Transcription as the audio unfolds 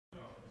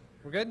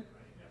We're good? All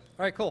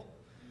right, cool.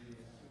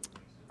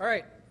 All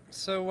right,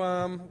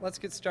 so let's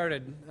get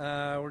started.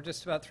 We're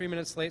just about 3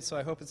 minutes late, so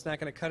I hope it's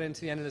not going to cut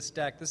into the end of this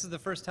deck. This is the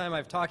first time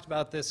I've talked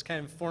about this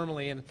kind of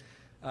formally in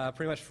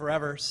pretty much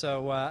forever,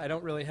 so I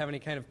don't really have any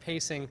kind of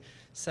pacing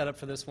set up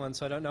for this one,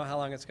 so I don't know how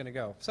long it's going to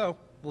go. So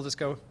we'll just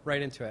go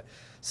right into it.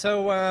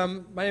 So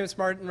my name is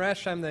Martin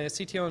Resch. I'm the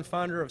CTO and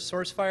founder of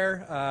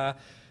Sourcefire,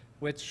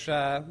 which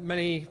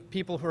many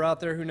people who are out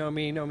there who know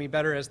me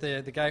better as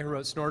the guy who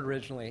wrote Snort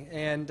originally.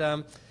 And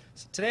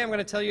so today I'm going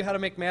to tell you how to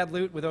make mad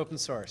loot with open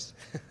source.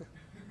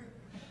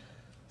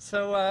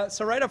 So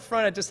right up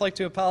front, I'd just like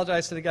to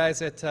apologize to the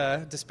guys at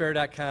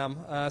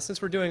despair.com.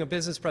 Since we're doing a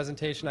business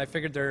presentation, I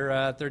figured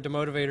their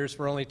demotivators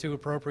were only too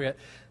appropriate.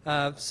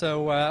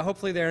 So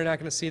hopefully they're not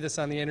going to see this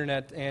on the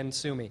internet and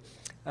sue me.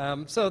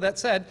 So that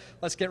said,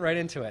 let's get right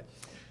into it.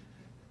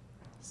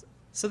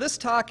 So this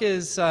talk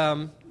is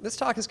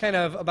kind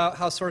of about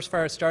how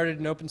Sourcefire started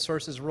and open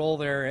source's role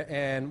there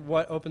and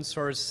what open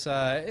source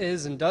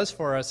is and does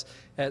for us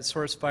at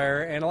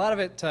Sourcefire. And a lot of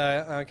it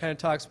kind of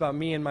talks about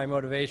me and my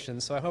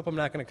motivations. So I hope I'm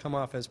not going to come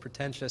off as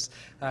pretentious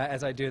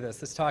as I do this.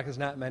 This talk is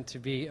not meant to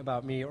be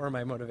about me or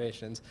my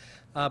motivations.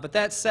 But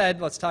that said,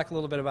 let's talk a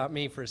little bit about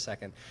me for a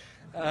second.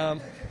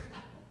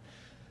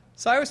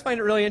 So I always find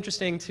it really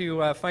interesting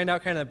to find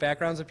out kind of the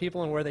backgrounds of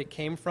people and where they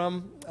came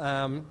from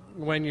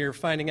when you're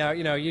finding out,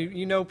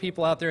 you know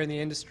people out there in the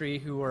industry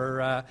who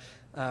are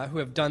who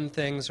have done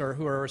things or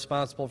who are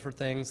responsible for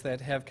things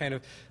that have kind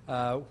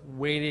of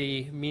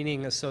weighty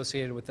meaning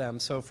associated with them.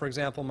 So, for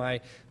example, my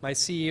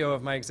CEO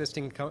of my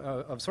existing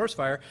of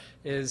Sourcefire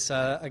is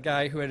a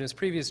guy who, in his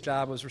previous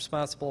job, was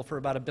responsible for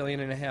about $1.5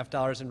 billion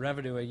in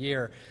revenue a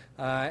year.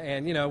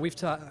 And we've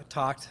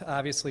talked.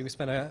 Obviously, we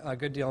spent a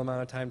good deal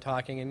amount of time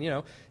talking.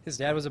 And his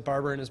dad was a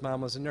barber and his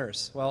mom was a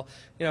nurse. Well,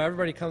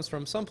 everybody comes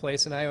from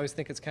someplace, and I always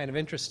think it's kind of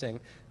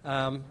interesting.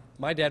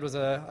 My dad was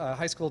a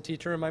high school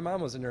teacher, and my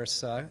mom was a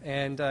nurse.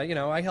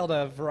 I held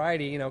a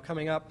variety.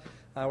 Coming up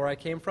where I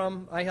came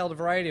from, I held a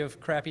variety of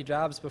crappy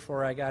jobs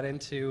before I got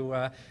into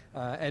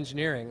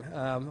engineering.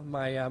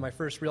 My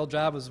first real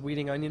job was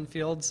weeding onion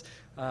fields,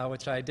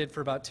 which I did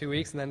for about 2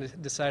 weeks, and then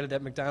decided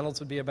that McDonald's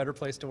would be a better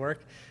place to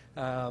work.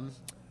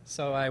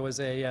 So I was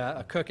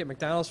a cook at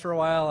McDonald's for a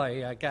while.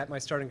 I got my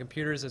start in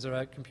computers as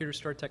a computer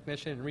store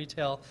technician in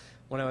retail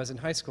when I was in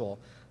high school.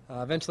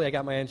 Eventually I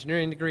got my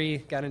engineering degree,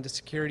 got into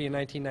security in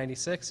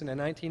 1996, and in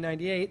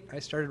 1998 I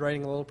started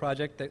writing a little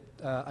project that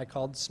I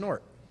called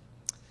Snort.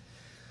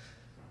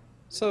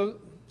 So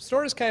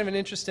Snort is kind of an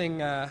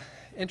interesting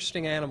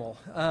animal.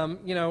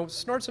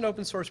 Snort's an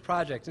open source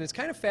project, and it's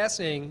kind of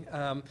fascinating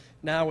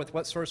now with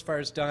what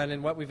Sourcefire's done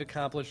and what we've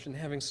accomplished in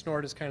having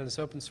Snort as kind of this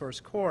open source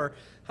core,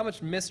 how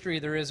much mystery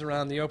there is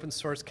around the open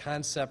source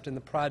concept and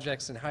the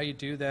projects and how you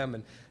do them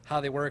and how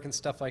they work and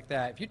stuff like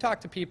that. If you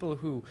talk to people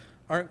who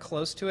aren't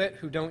close to it,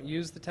 who don't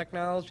use the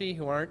technology,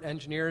 who aren't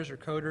engineers or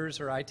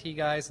coders or IT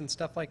guys and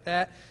stuff like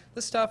that,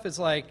 this stuff is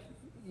like,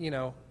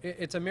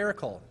 it's a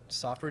miracle.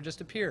 Software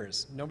just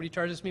appears. Nobody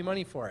charges me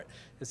money for it.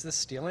 Is this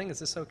stealing? Is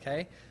this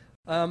okay?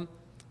 The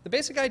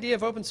basic idea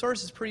of open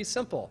source is pretty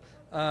simple.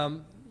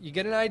 You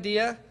get an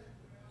idea,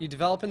 you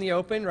develop in the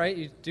open, right?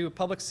 You do a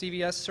public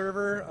CVS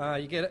server,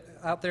 you get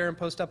out there and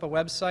post up a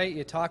website,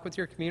 you talk with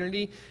your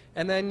community,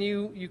 and then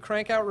you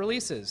crank out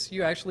releases.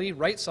 You actually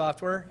write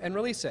software and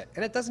release it.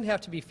 And it doesn't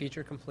have to be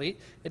feature complete.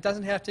 It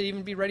doesn't have to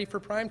even be ready for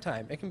prime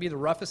time. It can be the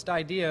roughest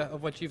idea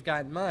of what you've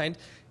got in mind.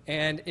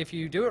 And if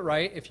you do it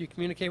right, if you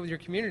communicate with your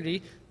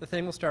community, the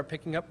thing will start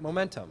picking up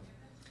momentum.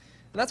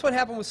 And that's what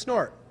happened with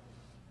Snort.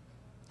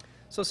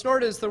 So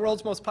Snort is the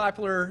world's most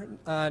popular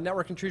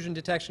network intrusion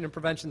detection and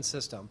prevention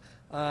system.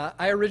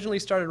 I originally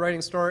started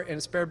writing Snort in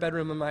a spare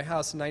bedroom in my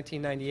house in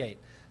 1998.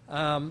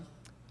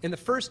 In the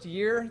first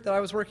year that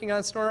I was working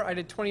on Snort, I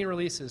did 20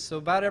 releases. So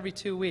about every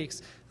 2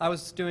 weeks, I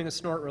was doing a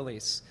Snort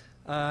release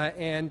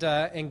and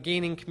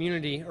gaining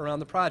community around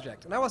the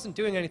project. And I wasn't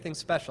doing anything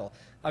special.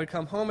 I would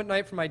come home at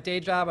night from my day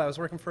job. I was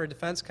working for a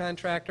defense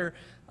contractor.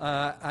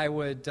 I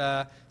would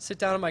sit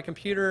down on my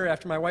computer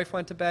after my wife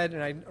went to bed,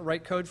 and I'd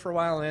write code for a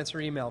while and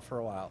answer email for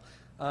a while.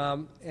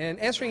 And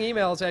answering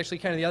email is actually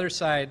kind of the other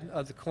side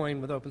of the coin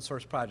with open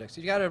source projects.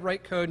 You've got to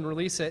write code and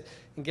release it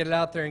and get it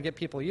out there and get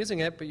people using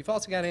it, but you've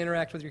also got to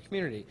interact with your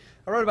community.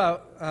 I wrote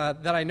about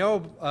that I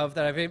know of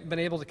that I've been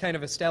able to kind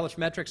of establish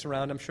metrics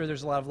around. I'm sure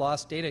there's a lot of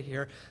lost data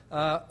here.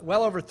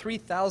 Well over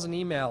 3,000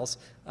 emails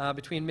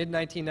between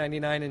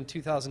mid-1999 and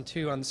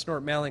 2002 on the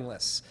Snort mailing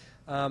lists.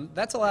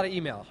 That's a lot of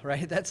email,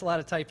 right? That's a lot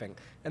of typing.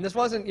 And this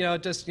wasn't,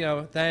 just,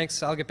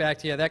 thanks, I'll get back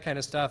to you, that kind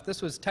of stuff.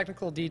 This was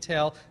technical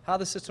detail, how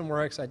the system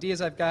works, ideas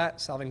I've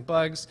got, solving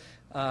bugs,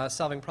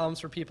 solving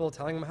problems for people,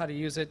 telling them how to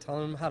use it,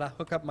 telling them how to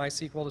hook up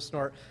MySQL to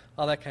Snort,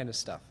 all that kind of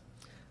stuff.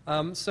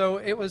 So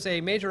it was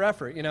a major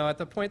effort. At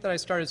the point that I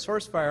started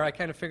Sourcefire, I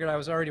kind of figured I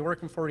was already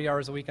working 40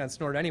 hours a week on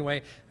Snort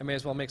anyway. I may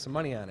as well make some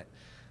money on it.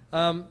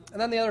 And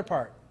then the other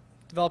part,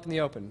 develop in the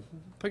open.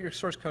 Put your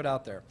source code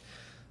out there.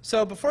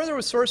 So before there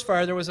was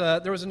Sourcefire,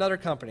 there was another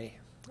company.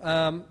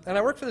 And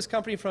I worked for this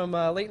company from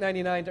late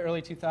 99 to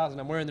early 2000.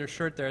 I'm wearing their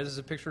shirt there. This is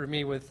a picture of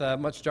me with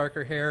much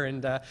darker hair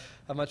and a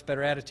much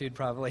better attitude,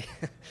 probably.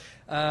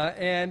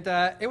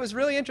 It was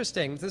really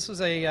interesting. This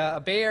was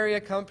a Bay Area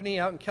company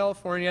out in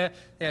California.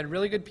 They had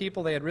really good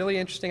people. They had really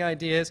interesting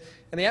ideas.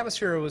 And the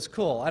atmosphere was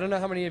cool. I don't know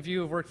how many of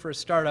you have worked for a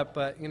startup,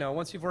 but you know,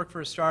 once you've worked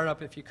for a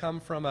startup, if you come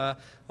from a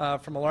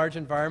large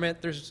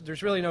environment,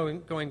 there's really no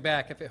going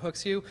back. If it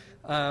hooks you,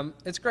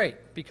 it's great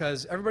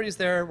because everybody's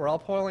there. We're all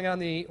pulling on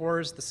the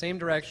oars the same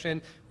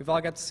direction. We've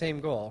all got the same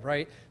goal,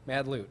 right?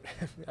 Mad loot.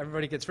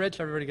 Everybody gets rich.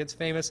 Everybody gets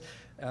famous.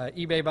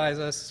 eBay buys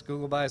us.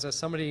 Google buys us.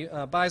 Somebody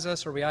buys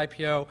us, or we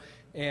IPO.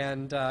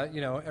 And you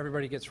know,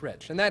 everybody gets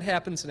rich. And that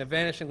happens in a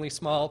vanishingly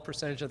small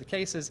percentage of the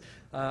cases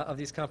of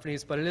these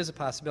companies, but it is a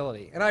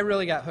possibility. And I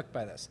really got hooked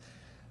by this.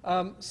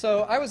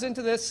 So I was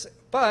into this,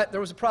 but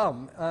there was a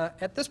problem.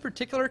 At this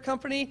particular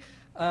company,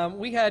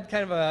 we had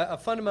kind of a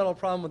fundamental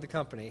problem with the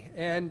company.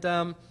 And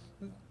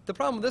the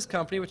problem with this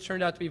company, which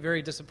turned out to be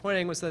very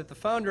disappointing, was that the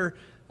founder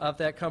of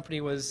that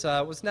company was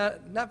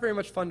not very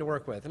much fun to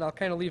work with. And I'll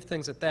kind of leave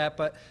things at that.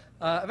 But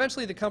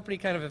eventually the company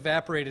kind of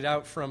evaporated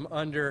out from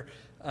under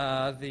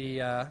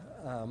the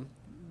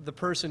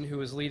person who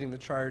was leading the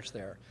charge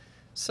there.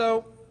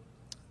 So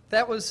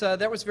that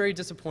was very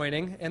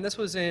disappointing, and this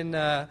was in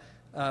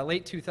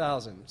late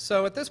 2000.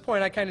 So at this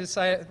point, I kind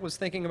of was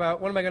thinking about,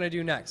 what am I going to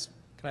do next?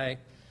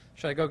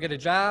 Should I go get a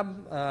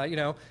job? You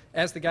know,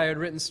 as the guy who had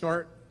written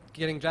Snort,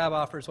 getting job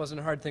offers wasn't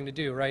a hard thing to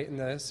do, right? In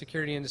the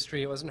security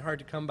industry, it wasn't hard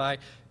to come by.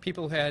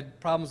 People who had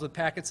problems with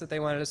packets that they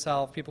wanted to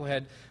solve, people who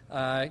had,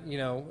 you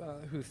know,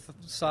 who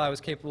saw I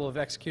was capable of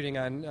executing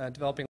on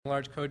developing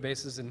large code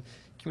bases and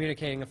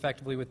communicating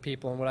effectively with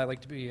people, and what I like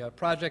to be a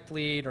project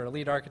lead or a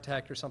lead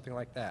architect or something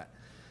like that.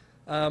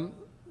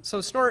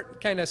 So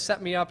Snort kind of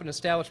set me up and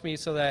established me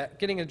so that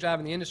getting a job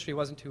in the industry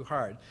wasn't too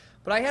hard.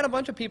 But I had a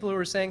bunch of people who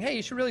were saying, hey,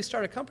 you should really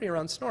start a company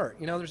around Snort.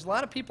 You know, there's a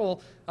lot of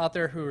people out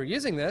there who are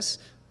using this.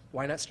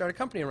 Why not start a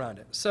company around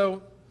it?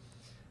 So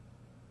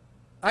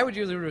I would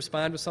usually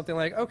respond with something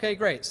like, okay,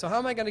 great. So how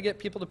am I going to get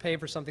people to pay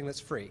for something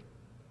that's free?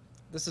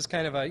 This is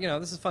kind of a, you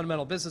know, this is a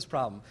fundamental business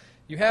problem.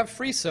 You have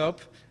free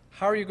soap.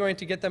 How are you going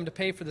to get them to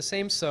pay for the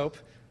same soap,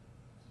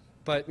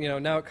 but, you know,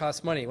 now it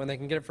costs money when they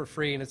can get it for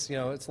free and it's, you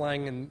know, it's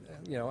lying in,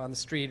 you know, on the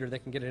street, or they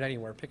can get it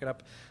anywhere, pick it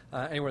up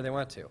anywhere they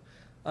want to.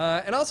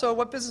 And also,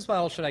 what business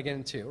model should I get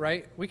into,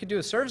 right? We could do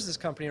a services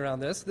company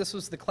around this. This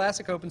was the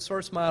classic open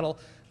source model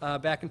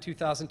back in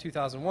 2000,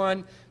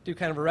 2001. Do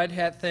kind of a Red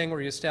Hat thing where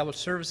you establish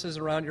services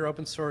around your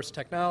open source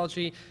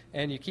technology,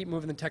 and you keep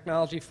moving the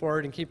technology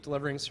forward and keep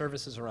delivering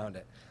services around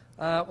it.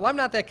 Well, I'm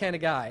not that kind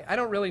of guy. I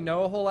don't really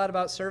know a whole lot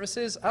about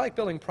services. I like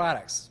building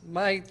products.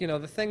 You know,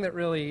 the thing that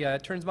really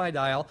turns my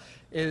dial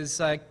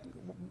is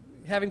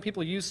having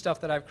people use stuff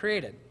that I've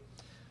created.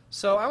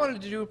 So I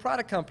wanted to do a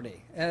product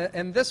company,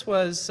 and this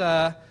was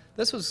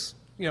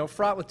you know,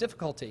 fraught with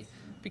difficulty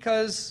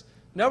because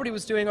nobody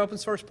was doing open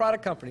source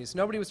product companies.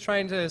 Nobody was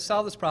trying to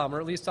solve this problem, or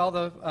at least all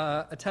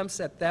the attempts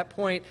at that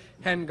point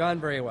hadn't gone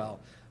very well.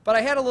 But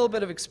I had a little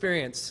bit of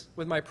experience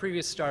with my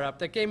previous startup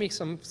that gave me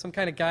some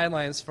kind of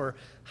guidelines for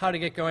how to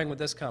get going with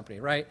this company,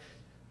 right?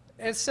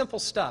 And it's simple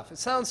stuff. It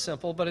sounds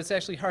simple, but it's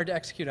actually hard to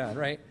execute on,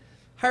 right?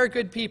 Hire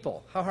good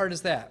people. How hard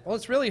is that? Well,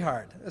 it's really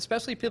hard,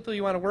 especially people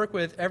you want to work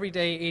with every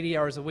day, 80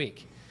 hours a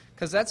week,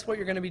 because that's what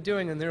you're going to be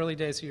doing in the early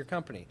days of your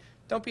company.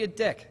 Don't be a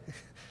dick.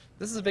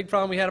 This is a big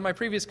problem we had in my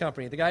previous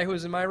company. The guy who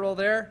was in my role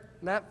there,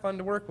 not fun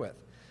to work with.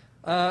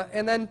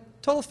 And then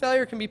total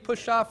failure can be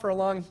pushed off for a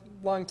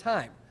long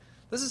time.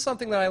 This is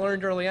something that I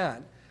learned early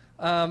on.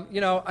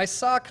 You know, I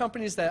saw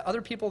companies that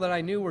other people that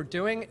I knew were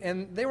doing,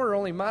 and they were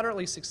only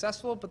moderately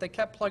successful, but they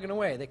kept plugging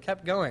away. They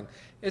kept going.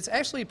 It's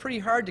actually pretty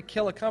hard to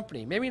kill a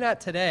company. Maybe not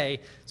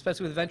today,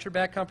 especially with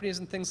venture-backed companies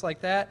and things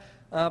like that.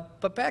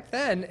 But back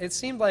then, it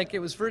seemed like it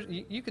was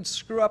you could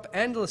screw up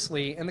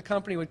endlessly, and the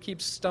company would keep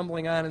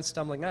stumbling on and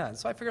stumbling on.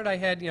 So I figured I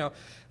had, you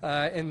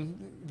know, in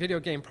video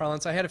game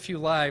parlance, I had a few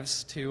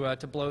lives to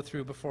blow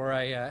through before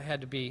I had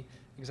to be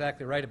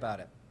exactly right about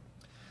it.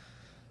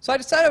 So I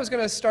decided I was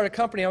going to start a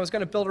company. I was going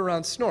to build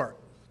around Snort.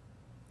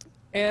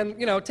 And,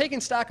 you know,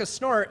 taking stock of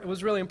Snort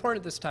was really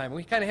important at this time.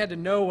 We kind of had to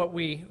know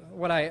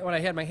what I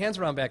had my hands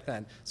around back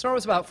then. Snort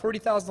was about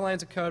 40,000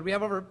 lines of code. We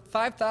have over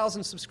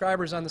 5,000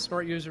 subscribers on the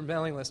Snort user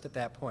mailing list at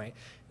that point.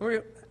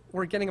 And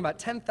we're getting about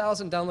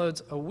 10,000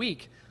 downloads a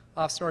week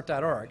off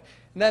snort.org.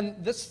 And then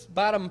this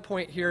bottom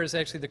point here is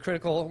actually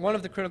one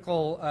of the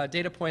critical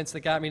data points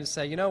that got me to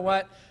say, you know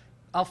what,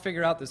 I'll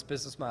figure out this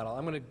business model.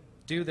 I'm going to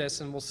do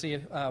this, and we'll see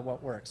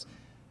what works.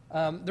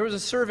 There was a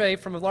survey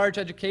from a large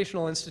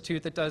educational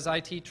institute that does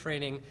IT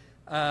training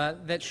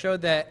that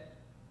showed that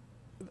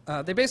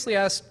they basically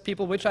asked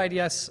people, which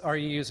IDS are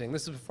you using?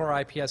 This is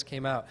before IPS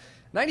came out.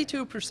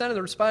 92% of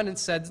the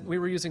respondents said we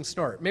were using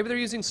Snort. Maybe they're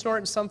using Snort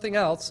in something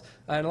else.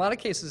 In a lot of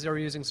cases, they were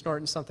using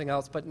Snort in something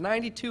else. But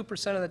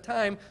 92% of the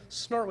time,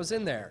 Snort was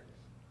in there.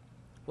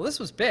 Well, this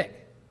was big,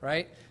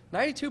 right?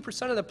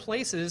 92% of the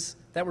places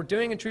that were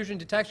doing intrusion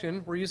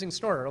detection were using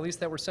Snort, or at least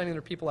that were sending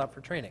their people out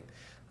for training.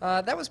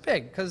 That was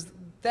big, because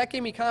that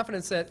gave me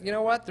confidence that, you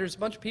know what, there's a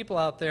bunch of people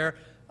out there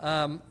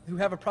who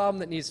have a problem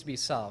that needs to be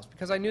solved,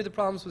 because I knew the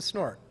problems with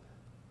Snort.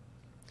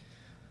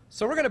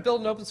 So we're going to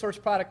build an open source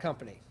product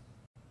company.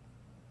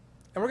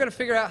 And we're going to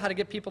figure out how to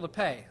get people to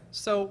pay.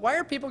 So why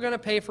are people going to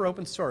pay for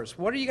open source?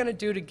 What are you going to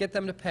do to get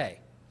them to pay?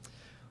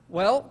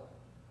 Well,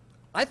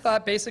 I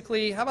thought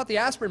basically, how about the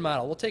aspirin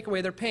model? We'll take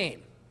away their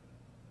pain.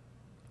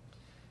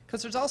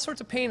 Because there's all sorts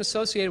of pain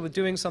associated with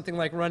doing something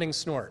like running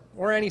Snort,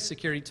 or any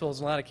security tools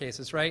in a lot of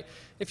cases, right?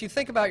 If you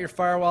think about your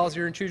firewalls,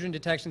 your intrusion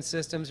detection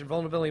systems, your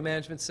vulnerability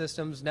management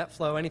systems,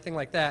 NetFlow, anything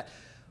like that,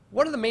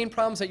 what are the main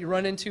problems that you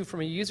run into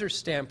from a user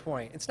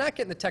standpoint? It's not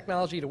getting the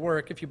technology to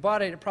work. If you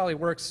bought it, it probably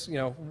works,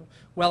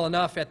 well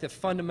enough at the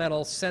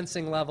fundamental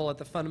sensing level, at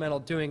the fundamental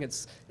doing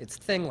its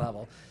thing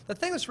level. The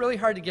thing that's really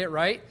hard to get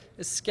right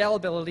is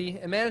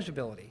scalability and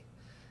manageability.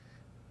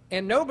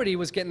 And nobody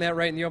was getting that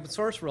right in the open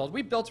source world.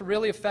 We built a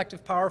really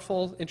effective,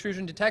 powerful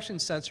intrusion detection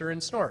sensor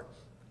in Snort.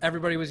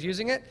 Everybody was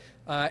using it.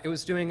 It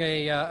was doing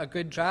a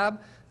good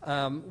job.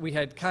 We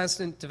had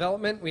constant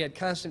development. We had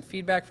constant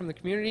feedback from the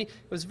community.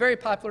 It was a very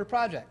popular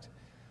project.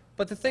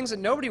 But the things that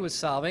nobody was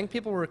solving,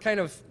 people were kind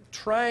of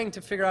trying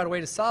to figure out a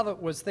way to solve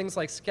it, was things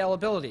like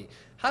scalability.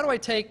 How do I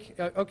take,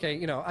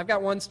 okay, I've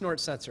got one Snort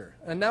sensor,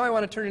 and now I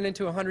want to turn it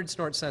into 100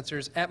 Snort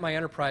sensors at my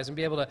enterprise and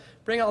be able to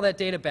bring all that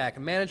data back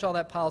and manage all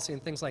that policy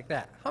and things like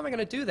that. How am I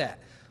going to do that?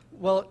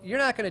 Well, you're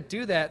not going to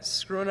do that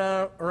screwing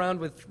around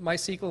with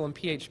MySQL and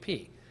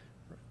PHP.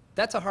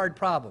 That's a hard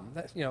problem.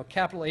 That's,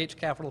 capital H,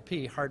 capital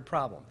P, hard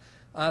problem.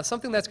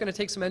 Something that's going to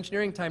take some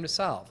engineering time to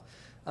solve.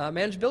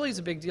 Manageability is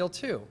a big deal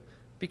too,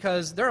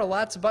 because there are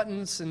lots of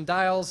buttons and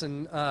dials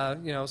and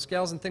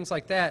scales and things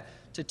like that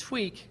to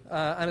tweak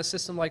on a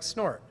system like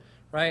Snort,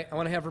 right? I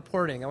want to have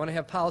reporting. I want to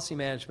have policy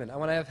management. I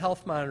want to have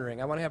health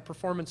monitoring. I want to have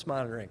performance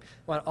monitoring.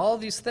 I want all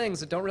these things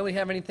that don't really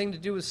have anything to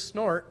do with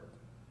Snort,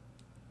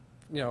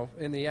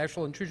 in the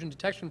actual intrusion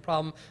detection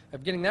problem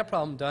of getting that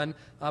problem done,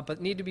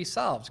 but need to be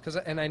solved,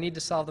 and I need to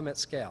solve them at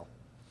scale.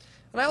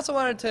 And I also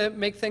wanted to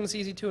make things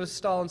easy to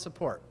install and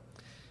support.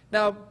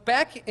 Now,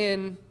 back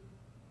in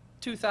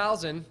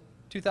 2000,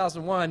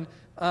 2001,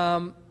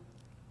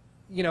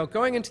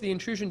 going into the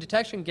intrusion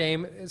detection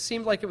game, it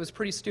seemed like it was a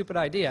pretty stupid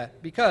idea,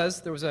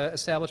 because there was an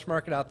established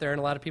market out there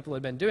and a lot of people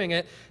had been doing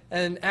it,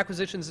 and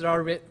acquisitions had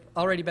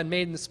already been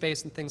made in the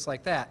space and things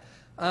like that.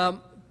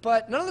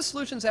 But none of the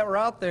solutions that were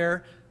out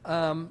there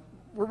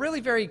were really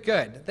very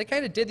good. They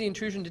kind of did the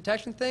intrusion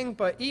detection thing,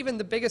 but even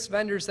the biggest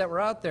vendors that were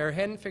out there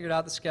hadn't figured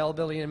out the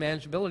scalability and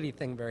manageability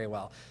thing very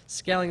well.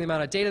 Scaling the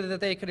amount of data that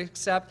they could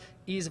accept,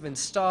 ease of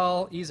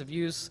install, ease of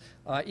use,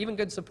 even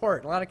good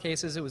support. In a lot of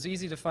cases, it was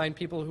easy to find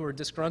people who were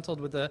disgruntled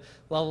with the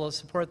level of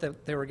support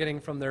that they were getting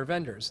from their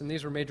vendors, and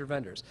these were major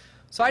vendors.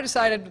 So I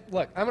decided,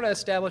 look, I'm going to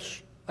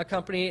establish a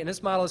company, and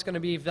this model is going to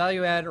be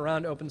value add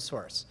around open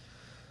source.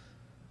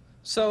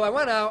 So I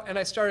went out and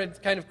I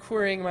started kind of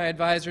querying my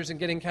advisors and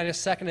getting kind of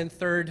second and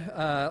third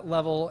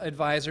level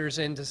advisors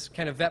in to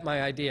kind of vet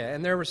my idea.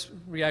 And their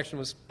reaction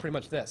was pretty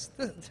much this.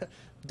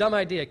 Dumb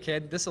idea,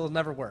 kid. This will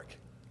never work.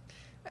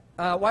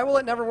 Why will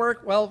it never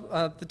work?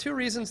 Well, the two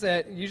reasons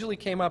that usually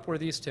came up were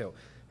these two.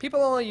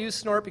 People only use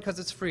Snort because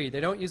it's free.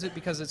 They don't use it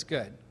because it's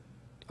good.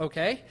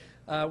 Okay.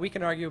 We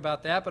can argue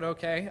about that, but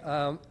okay.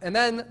 And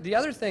then the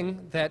other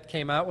thing that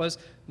came out was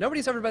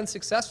nobody's ever been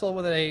successful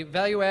with a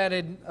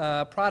value-added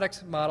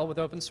product model with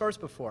open source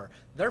before.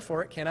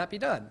 Therefore, it cannot be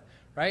done,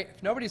 right?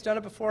 If nobody's done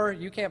it before,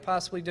 you can't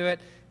possibly do it.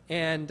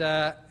 And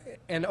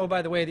oh,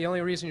 by the way, the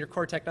only reason your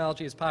core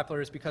technology is popular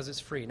is because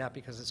it's free, not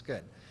because it's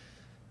good.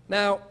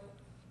 Now,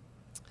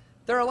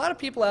 there are a lot of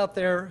people out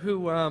there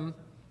who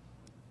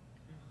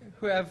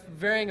have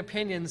varying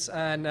opinions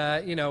on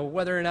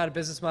whether or not a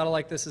business model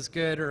like this is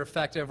good or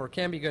effective or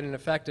can be good and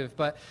effective.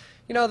 But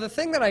the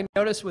thing that I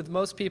notice with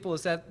most people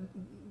is that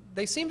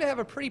they seem to have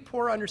a pretty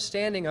poor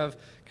understanding of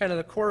kind of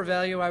the core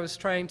value I was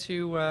trying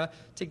to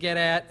get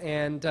at,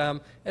 and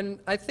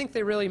I think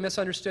they really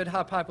misunderstood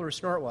how popular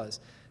Snort was.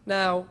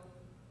 Now,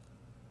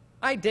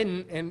 I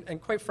didn't,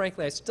 and quite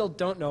frankly, I still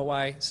don't know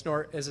why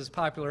Snort is as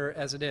popular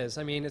as it is.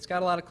 I mean, it's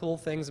got a lot of cool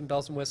things and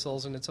bells and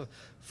whistles, and it's a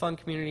fun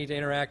community to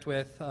interact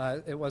with.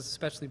 It was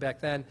especially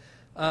back then.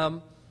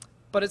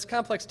 But it's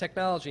complex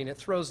technology, and it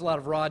throws a lot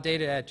of raw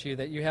data at you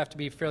that you have to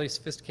be a fairly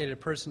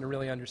sophisticated person to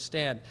really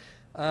understand.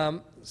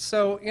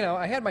 So,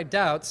 I had my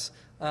doubts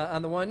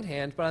on the one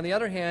hand, but on the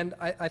other hand,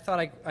 I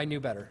thought I knew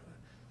better.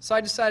 So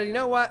I decided, you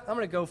know what, I'm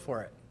going to go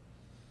for it.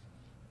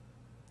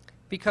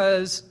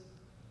 Because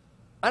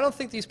I don't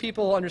think these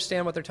people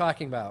understand what they're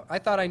talking about. I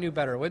thought I knew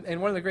better.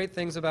 And one of the great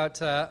things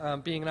about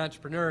being an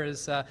entrepreneur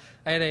is I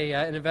had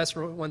an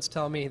investor once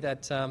tell me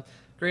that a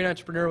great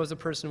entrepreneur was a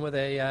person with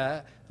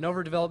an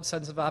overdeveloped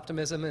sense of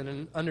optimism and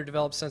an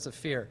underdeveloped sense of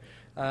fear.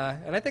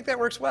 And I think that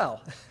works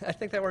well. I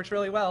think that works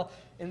really well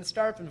in the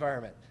startup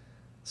environment.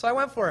 So I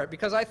went for it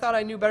because I thought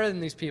I knew better than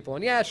these people.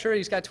 And yeah, sure,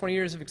 he's got 20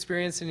 years of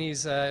experience and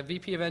he's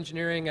VP of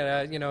engineering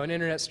at an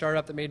internet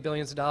startup that made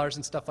billions of dollars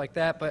and stuff like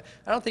that, but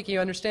I don't think he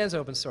understands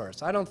open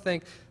source. I don't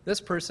think this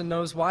person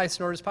knows why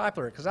Snort is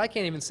popular, because I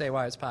can't even say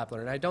why it's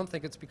popular, and I don't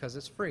think it's because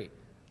it's free.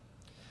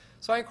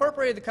 So I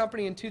incorporated the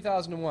company in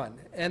 2001,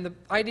 and the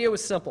idea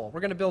was simple.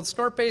 We're going to build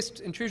snort-based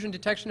intrusion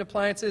detection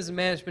appliances and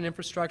management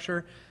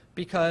infrastructure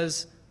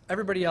because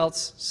everybody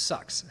else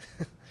sucks.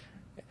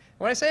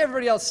 When I say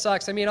everybody else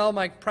sucks, I mean all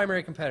my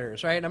primary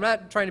competitors, right? And I'm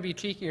not trying to be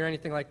cheeky or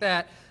anything like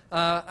that.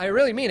 I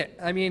really mean it.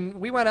 I mean,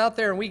 we went out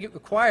there and we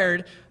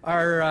acquired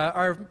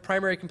our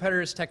primary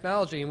competitor's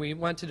technology, and we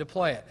went to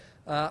deploy it.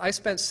 I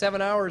spent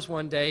 7 hours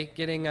one day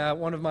getting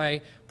one of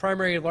my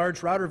primary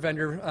large router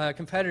vendor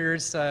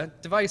competitors'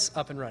 device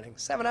up and running.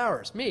 7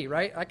 hours, me,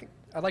 right?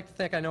 I like to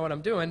think I know what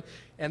I'm doing,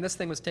 and this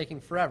thing was taking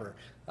forever.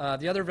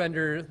 The other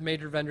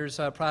major vendor's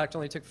product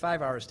only took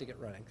 5 hours to get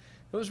running.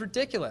 It was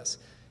ridiculous.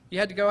 You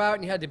had to go out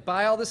and you had to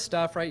buy all this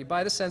stuff, right? You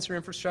buy the sensor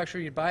infrastructure,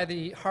 you'd buy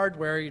the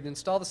hardware, you'd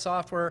install the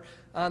software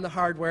on the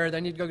hardware,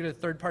 then you'd go get a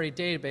third-party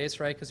database,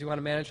 right, because you want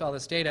to manage all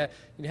this data.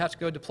 You'd have to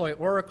go deploy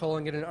Oracle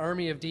and get an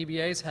army of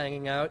DBAs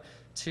hanging out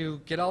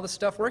to get all this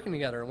stuff working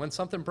together. And when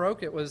something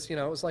broke, it was, it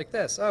was like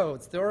this. Oh,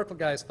 it's the Oracle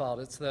guy's fault.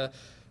 It's the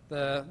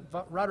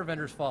router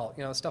vendor's fault,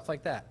 stuff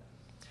like that.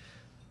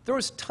 There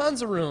was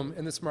tons of room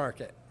in this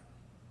market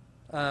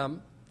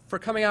for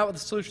coming out with a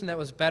solution that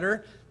was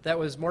better, that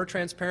was more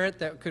transparent,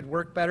 that could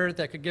work better,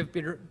 that could give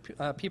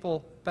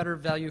people better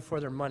value for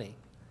their money.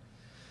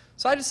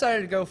 So I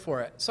decided to go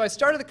for it. So I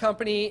started the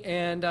company,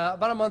 and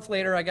about a month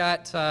later I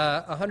got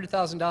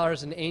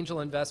 $100,000 in angel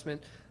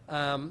investment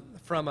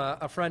from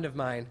a friend of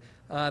mine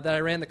that I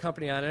ran the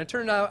company on. And it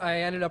turned out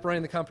I ended up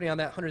running the company on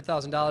that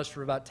 $100,000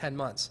 for about 10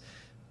 months.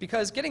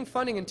 Because getting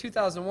funding in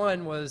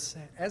 2001 was,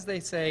 as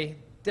they say,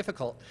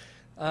 difficult.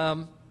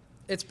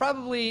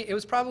 It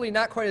was probably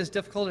not quite as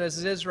difficult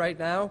as it is right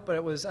now, but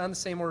it was on the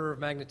same order of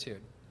magnitude.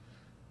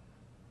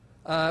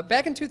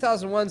 Back in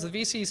 2001,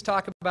 the VCs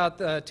talk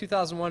about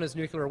 2001 as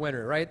nuclear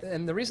winter, right?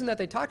 And the reason that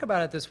they talk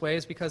about it this way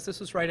is because this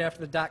was right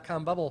after the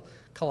dot-com bubble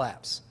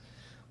collapse.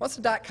 Once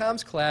the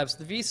dot-coms collapsed,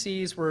 the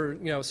VCs were,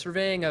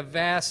 surveying a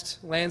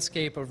vast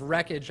landscape of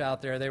wreckage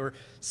out there. They were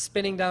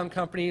spinning down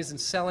companies and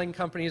selling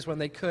companies when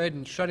they could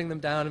and shutting them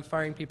down and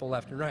firing people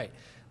left and right.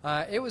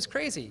 It was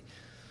crazy.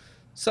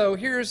 So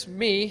here's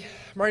me.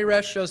 Marty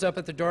Resch shows up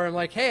at the door. I'm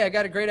like, hey, I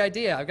got a great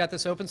idea. I've got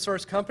this open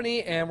source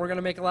company, and we're going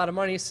to make a lot of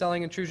money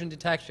selling intrusion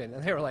detection.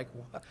 And they were like,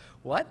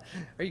 what?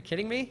 Are you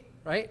kidding me?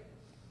 Right?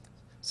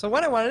 So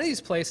when I went to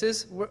these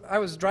places, I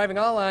was driving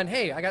all on,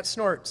 hey, I got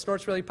Snort.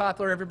 Snort's really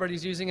popular.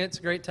 Everybody's using it. It's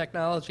a great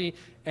technology.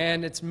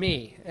 And it's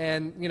me.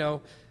 And,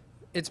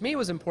 it's me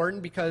was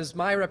important because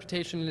my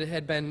reputation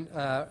had been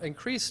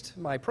increased.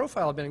 My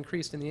profile had been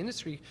increased in the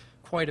industry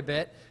quite a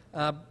bit.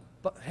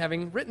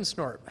 Having written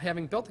Snort,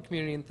 having built the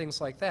community and things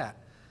like that.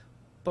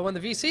 But when the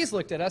VCs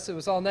looked at us, it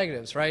was all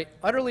negatives, right?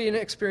 Utterly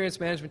inexperienced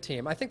management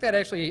team. I think that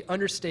actually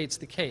understates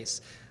the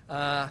case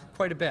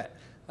quite a bit.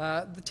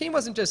 The team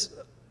wasn't just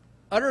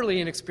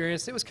utterly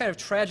inexperienced, it was kind of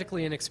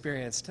tragically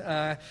inexperienced.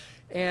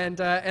 And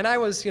I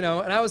was, and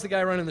I was the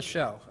guy running the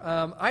show.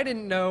 I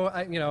didn't know,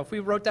 if we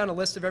wrote down a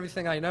list of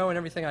everything I know and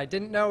everything I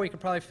didn't know, we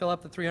could probably fill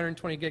up the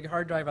 320 gig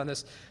hard drive on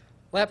this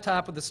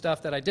laptop with the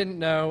stuff that I didn't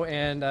know,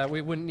 and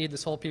we wouldn't need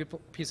this whole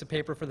piece of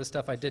paper for the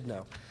stuff I did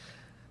know.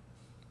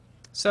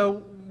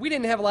 So we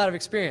didn't have a lot of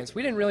experience.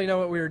 We didn't really know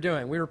what we were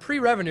doing. We were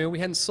pre-revenue. We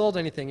hadn't sold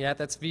anything yet.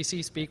 That's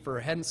VC speak for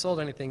hadn't sold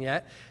anything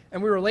yet.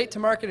 And we were late to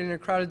market in a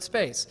crowded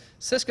space.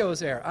 Cisco was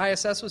there.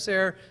 ISS was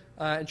there.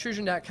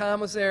 Intrusion.com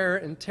was there.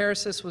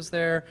 Interisys was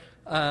there.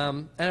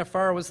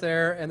 NFR was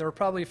there. And there were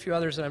probably a few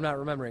others that I'm not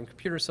remembering.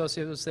 Computer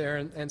Associates was there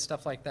and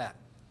stuff like that.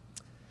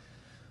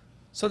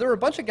 So there were a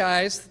bunch of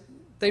guys.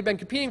 They'd been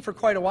competing for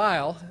quite a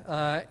while,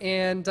 at the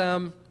end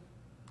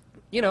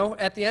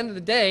of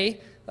the day,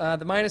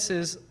 the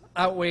minuses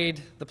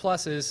outweighed the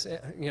pluses,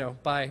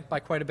 by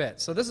quite a bit.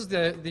 So this is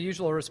the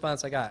usual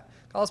response I got.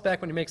 Call us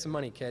back when you make some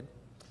money, kid.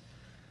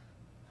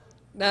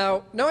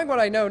 Now, knowing what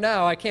I know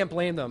now, I can't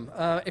blame them.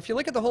 If you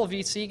look at the whole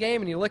VC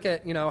game and you look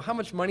at, how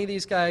much money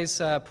these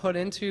guys put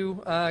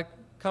into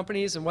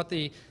companies and what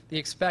the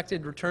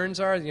expected returns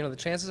are, the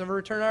chances of a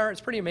return are,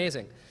 it's pretty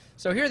amazing.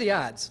 So here are the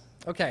odds.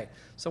 Okay,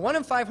 so 1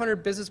 in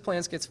 500 business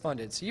plans gets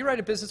funded. So you write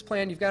a business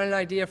plan, you've got an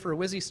idea for a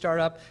whizzy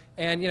startup,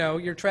 and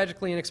you're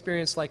tragically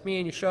inexperienced like me,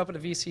 and you show up at a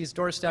VC's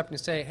doorstep and you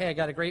say, hey, I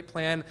got a great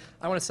plan,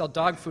 I want to sell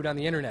dog food on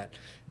the internet.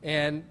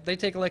 And they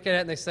take a look at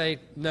it and they say,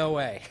 no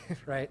way,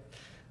 right?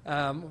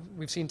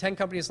 We've seen 10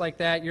 companies like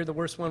that, you're the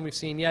worst one we've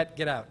seen yet,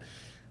 get out.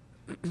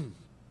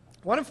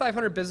 1 in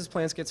 500 business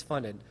plans gets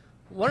funded.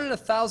 1 in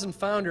 1,000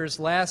 founders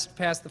last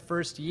past the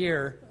first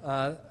year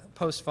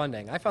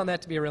post-funding. I found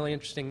that to be a really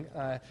interesting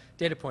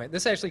data point.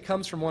 This actually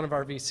comes from one of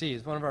our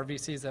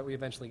VCs that we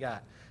eventually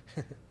got.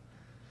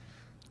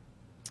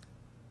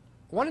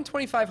 1 in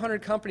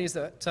 2,500 companies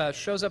that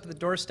shows up at the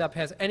doorstep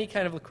has any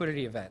kind of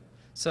liquidity event.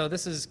 So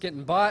this is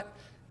getting bought,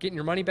 getting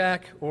your money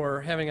back, or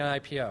having an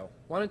IPO.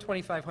 1 in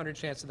 2,500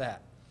 chance of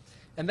that.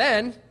 And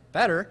then,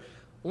 better,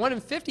 1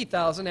 in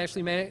 50,000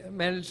 actually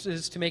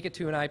manages to make it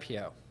to an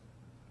IPO.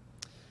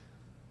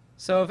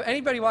 So if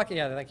anybody walking,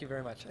 yeah, thank you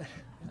very much.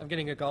 I'm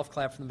getting a golf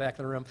clap from the back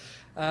of the room.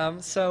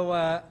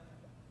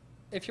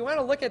 if you want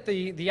to look at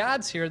the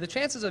odds here, the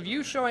chances of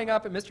you showing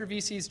up at Mr.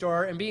 VC's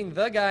door and being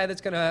the guy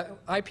that's going to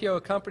IPO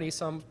a company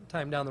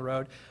sometime down the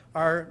road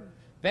are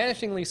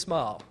vanishingly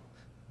small.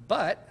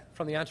 But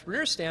from the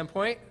entrepreneur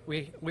standpoint,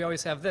 we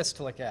always have this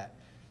to look at.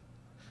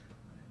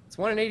 It's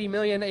 1 in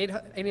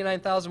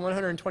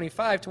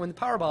 80,089,125 to win the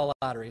Powerball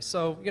lottery.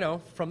 So, you know,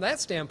 from that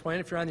standpoint,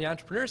 if you're on the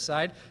entrepreneur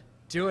side,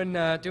 doing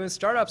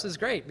startups is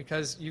great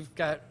because you've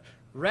got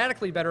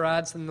radically better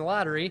odds than the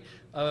lottery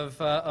of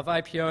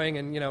IPOing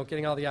and, you know,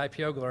 getting all the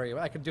IPO glory.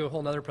 I could do a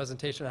whole other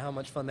presentation on how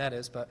much fun that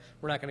is, but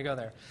we're not going to go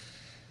there.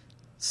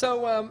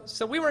 So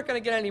we weren't going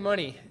to get any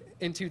money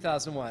in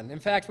 2001. In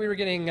fact, we were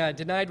getting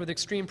denied with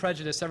extreme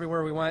prejudice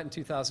everywhere we went in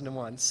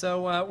 2001.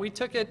 So we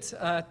took it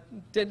to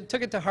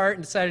heart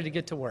and decided to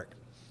get to work.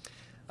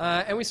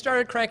 And we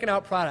started cranking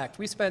out product.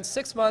 We spent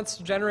 6 months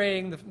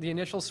generating the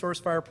initial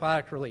Sourcefire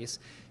product release.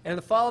 And in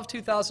the fall of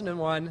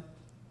 2001,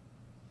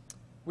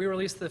 we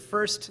released the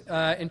first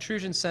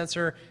intrusion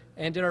sensor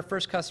and did our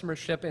first customer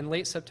ship in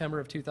late September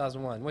of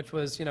 2001, which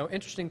was, you know,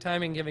 interesting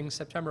timing given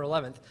September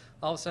 11th.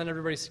 All of a sudden,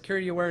 everybody's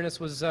security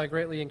awareness was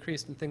greatly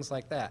increased and things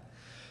like that.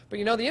 But,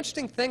 you know, the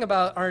interesting thing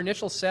about our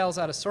initial sales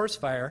out of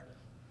Sourcefire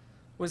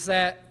was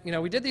that, you know,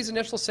 we did these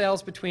initial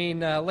sales between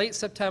late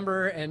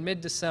September and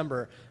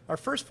mid-December. Our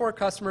first 4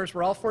 customers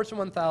were all Fortune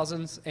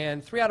 1000s,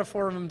 and 3 out of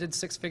 4 of them did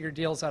 6-figure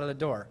deals out of the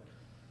door.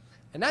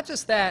 And not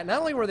just that, not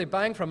only were they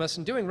buying from us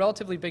and doing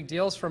relatively big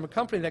deals from a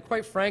company that,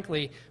 quite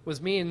frankly,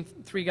 was me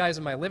and 3 guys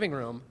in my living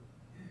room,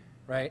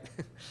 right?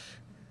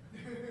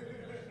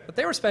 But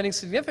they were spending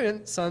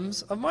significant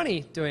sums of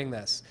money doing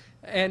this.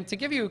 And to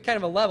give you kind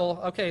of a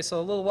level, okay, so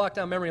a little walk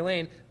down memory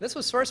lane, this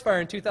was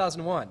Sourcefire in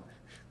 2001.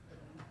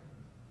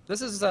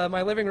 This is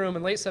my living room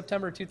in late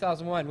September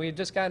 2001. We had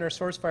just gotten our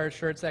Sourcefire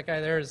shirts. That guy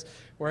there is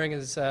wearing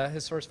his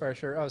Sourcefire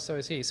shirt. Oh, so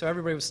is he. So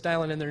everybody was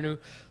styling in their new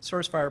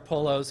Sourcefire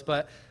polos.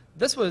 But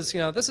this was, you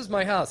know, this is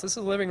my house. This is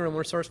the living room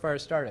where Sourcefire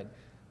started.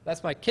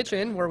 That's my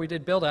kitchen where we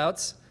did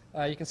build-outs.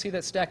 You can see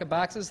that stack of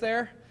boxes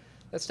there.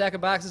 That stack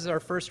of boxes is our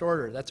first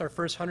order. That's our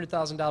first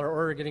 $100,000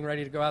 order getting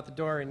ready to go out the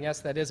door. And yes,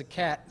 that is a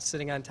cat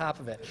sitting on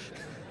top of it.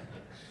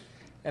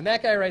 And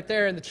that guy right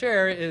there in the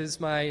chair is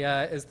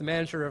is the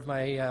manager of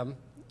my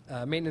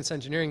maintenance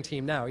engineering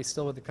team now. He's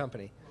still with the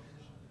company.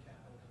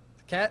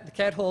 The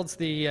cat holds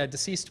the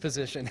deceased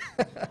position.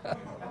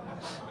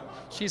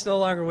 She's no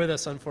longer with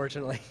us,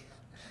 unfortunately.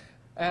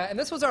 And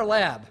this was our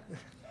lab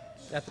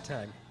at the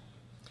time.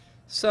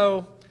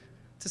 So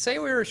to say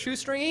we were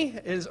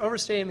shoestringy is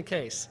overstating the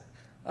case.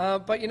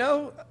 But you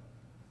know,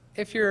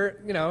 if you're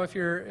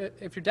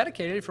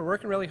dedicated, if you're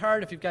working really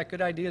hard, if you've got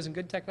good ideas and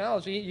good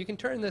technology, you can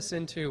turn this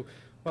into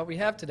what we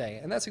have today.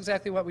 And that's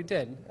exactly what we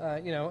did.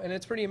 You know, and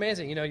it's pretty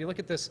amazing. You know, you look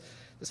at this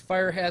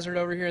fire hazard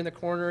over here in the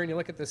corner, and you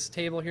look at this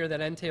table here, that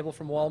end table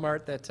from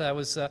Walmart that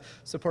was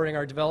supporting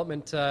our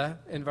development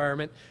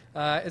environment.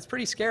 It's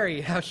pretty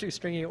scary how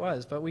shoestringy it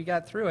was, but we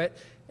got through it,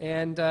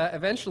 and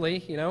eventually,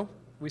 you know,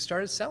 we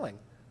started selling.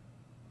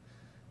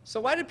 So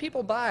why did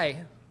people buy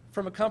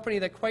from a company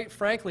that, quite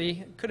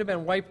frankly, could have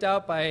been wiped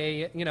out by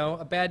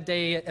a bad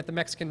day at the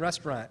Mexican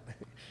restaurant?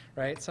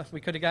 Right? So we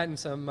could have gotten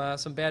some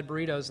bad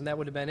burritos, and that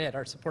would have been it.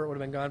 Our support would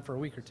have been gone for a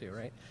week or two,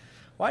 right?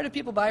 Why did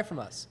people buy from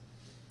us?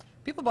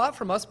 People bought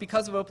from us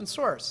because of open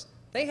source.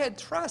 They had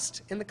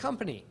trust in the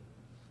company.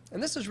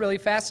 And this is really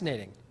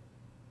fascinating.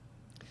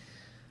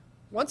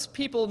 Once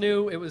people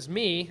knew it was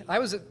me, I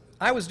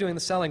was doing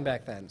the selling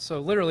back then. So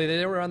literally,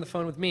 they were on the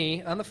phone with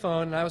me, on the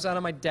phone, and I was out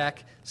on my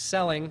deck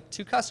selling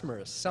to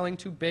customers, selling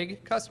to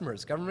big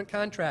customers, government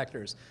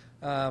contractors,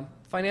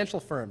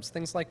 financial firms,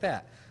 things like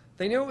that.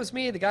 They knew it was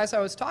me. The guys I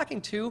was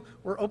talking to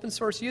were open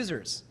source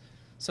users.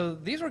 So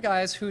these were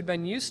guys who'd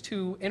been used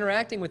to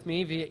interacting with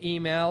me via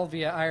email,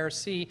 via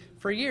IRC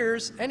for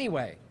years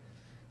anyway.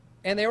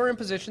 And they were in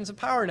positions of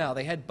power now.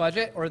 They had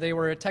budget, or they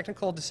were a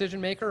technical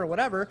decision maker or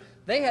whatever.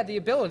 They had the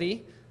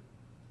ability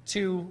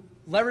to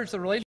leverage the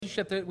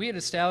relationship that we had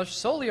established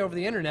solely over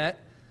the internet,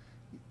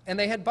 and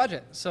they had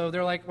budget. So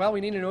they're like, well, we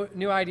need a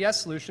new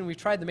IDS solution. We've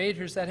tried the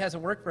majors. That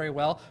hasn't worked very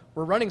well.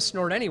 We're running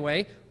Snort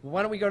anyway.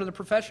 Why don't we go to the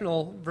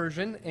professional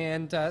version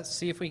and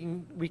see if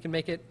we can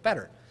make it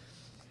better?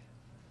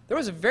 There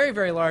was a very,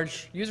 very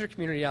large user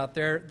community out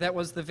there that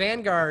was the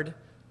vanguard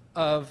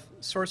of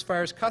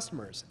Sourcefire's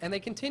customers, and they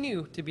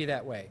continue to be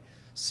that way.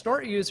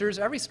 Snort users,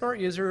 every Snort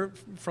user,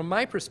 from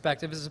my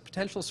perspective, is a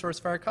potential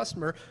Sourcefire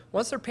customer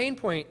once their pain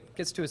point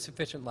gets to a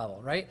sufficient level,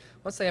 right?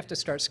 Once they have to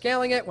start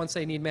scaling it, once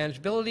they need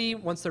manageability,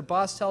 once their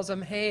boss tells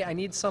them, hey, I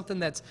need something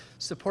that's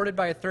supported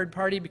by a third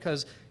party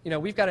because, you know,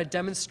 we've got to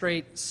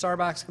demonstrate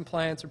Sarbox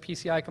compliance or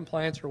PCI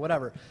compliance or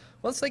whatever.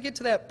 Once they get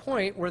to that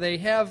point where they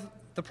have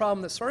the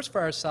problem that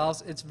Sourcefire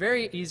solves, it's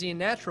very easy and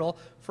natural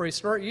for a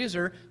Snort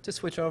user to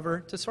switch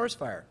over to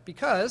Sourcefire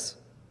because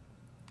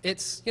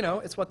it's, you know,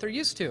 it's what they're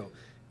used to.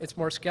 It's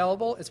more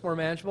scalable, it's more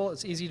manageable,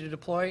 it's easy to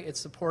deploy,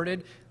 it's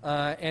supported,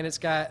 and it's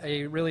got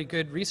a really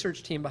good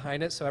research team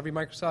behind it. So every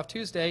Microsoft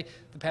Tuesday,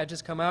 the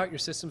patches come out, your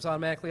systems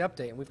automatically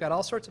update. And we've got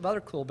all sorts of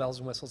other cool bells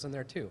and whistles in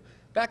there too.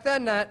 Back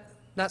then,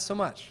 not so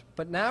much.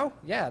 But now,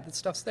 yeah, that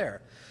stuff's there.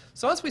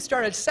 So once we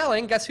started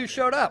selling, guess who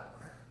showed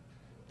up?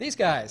 These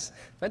guys,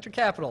 venture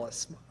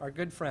capitalists, are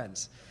good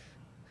friends.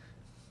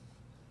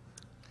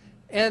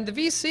 And the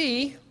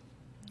VC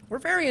were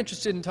very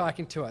interested in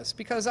talking to us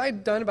because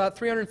I'd done about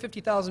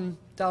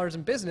 $350,000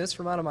 in business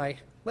from out of my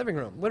living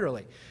room,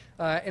 literally,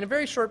 in a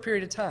very short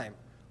period of time.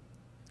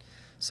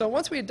 So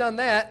once we had done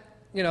that,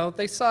 you know,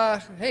 they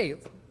saw, hey,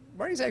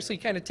 Marty's actually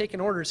kind of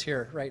taking orders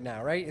here right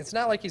now, right? It's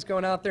not like he's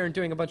going out there and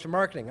doing a bunch of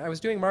marketing. I was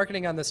doing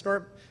marketing on the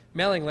Snort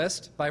mailing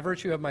list by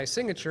virtue of my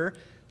signature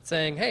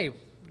saying, hey,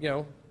 you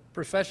know,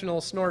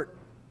 professional Snort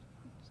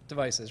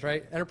devices,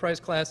 right?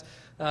 Enterprise class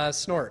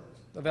Snort,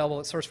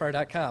 available at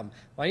sourcefire.com.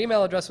 My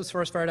email address was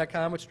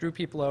sourcefire.com, which drew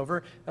people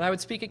over, and I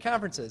would speak at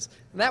conferences.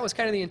 And that was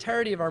kind of the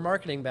entirety of our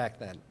marketing back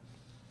then.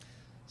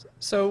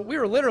 So we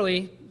were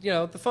literally, you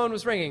know, the phone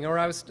was ringing, or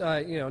I was,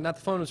 you know, not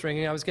the phone was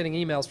ringing, I was getting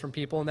emails from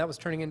people, and that was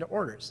turning into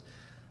orders.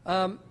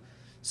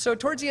 So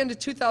towards the end of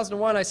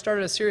 2001, I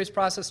started a serious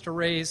process to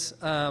raise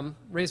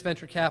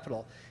venture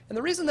capital. And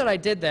the reason that I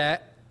did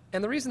that,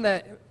 and the reason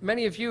that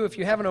many of you, if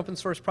you have an open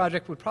source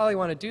project, would probably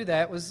want to do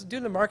that, was due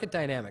to the market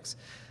dynamics.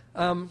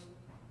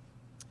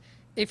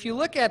 If you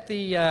look at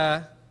the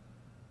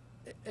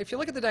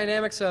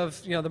dynamics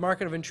of, you know, the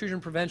market of intrusion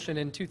prevention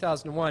in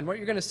 2001, what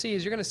you're going to see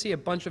is you're going to see a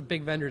bunch of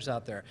big vendors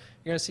out there.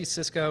 You're going to see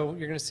Cisco.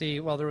 You're going to see,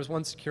 well, there was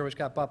one Secure which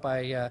got bought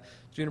by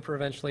Juniper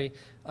eventually.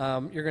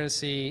 You're going to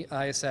see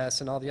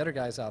ISS and all the other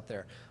guys out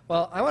there.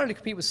 Well, I wanted to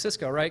compete with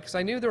Cisco, right? Because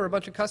I knew there were a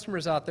bunch of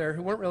customers out there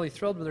who weren't really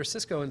thrilled with their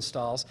Cisco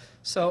installs.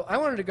 So I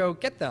wanted to go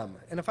get them.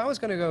 And if I was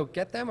going to go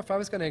get them, if I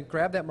was going to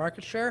grab that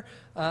market share,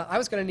 I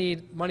was going to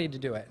need money to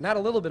do it. Not a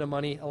little bit of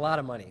money, a lot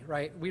of money,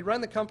 right? We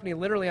run the company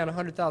literally on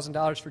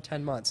 $100,000 for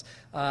 10 months.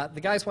 The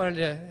guys wanted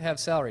to have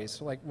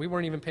salaries. Like, we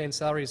weren't even paying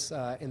salaries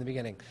in the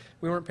beginning.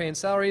 We weren't paying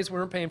salaries. We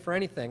weren't paying for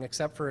anything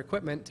except for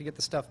equipment to get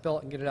the stuff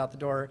built and get it out the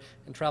door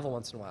and travel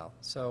once in a while.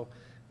 So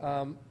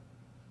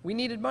we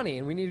needed money,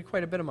 and we needed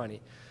quite a bit of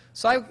money.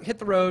 So I hit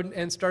the road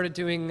and started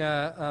doing,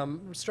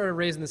 started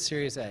raising the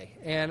Series A.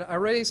 And I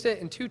raised it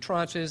in two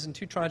tranches, and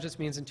two tranches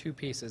means in two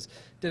pieces.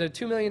 Did a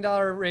 $2 million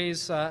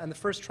raise on the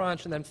first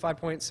tranche and then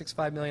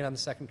 $5.65 million on the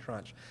second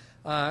tranche.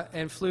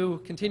 And flew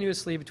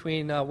continuously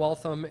between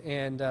Waltham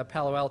and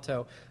Palo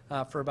Alto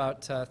for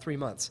about 3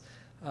 months.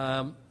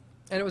 And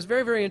it was a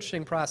very, very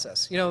interesting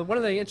process. You know, one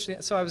of the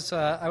interesting, so I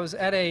was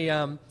at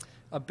a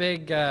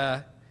big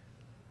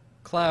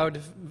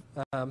cloud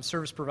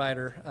service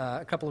provider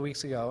a couple of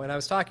weeks ago, and I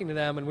was talking to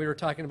them, and we were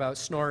talking about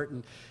Snort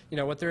and, you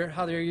know,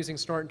 how they're using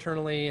Snort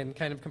internally, and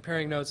kind of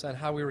comparing notes on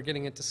how we were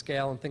getting it to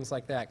scale and things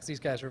like that, because these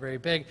guys are very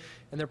big,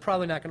 and they're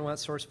probably not going to want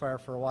Sourcefire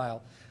for a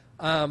while.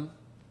 So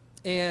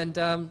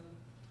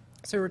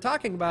we were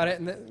talking about it,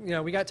 and you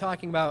know, we got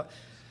talking about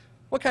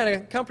what kind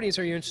of companies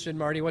are you interested in,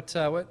 Marty? What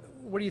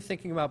are you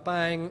thinking about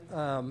buying?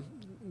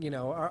 You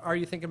know, are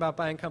you thinking about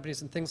buying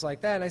companies and things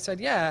like that? And I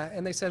said, yeah.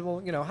 And they said,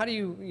 well, you know, how do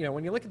you,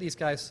 when you look at these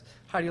guys,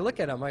 how do you look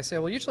at them? I say,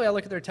 well, usually I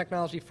look at their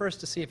technology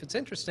first to see if it's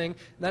interesting,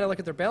 and then I look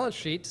at their balance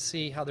sheet to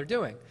see how they're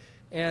doing.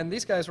 And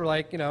these guys were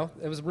like, you know,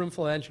 it was a room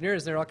full of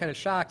engineers. They're all kind of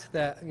shocked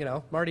that,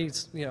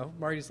 Marty's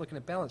looking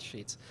at balance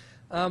sheets.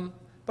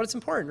 But it's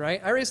important,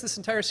 right? I raised this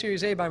entire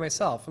Series A by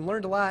myself and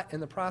learned a lot in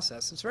the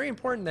process. It's very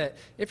important that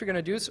if you're going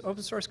to do an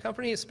open source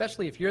company,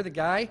 especially if you're the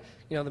guy,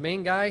 the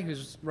main guy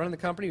who's running the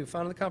company, who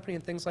founded the company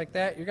and things like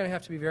that, you're going to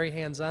have to be very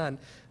hands-on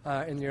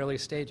in the early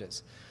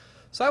stages.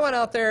 So I went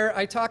out there,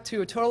 I talked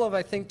to a total of,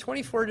 I think,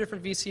 24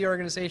 different VC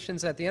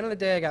organizations. At the end of the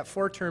day, I got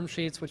 4 term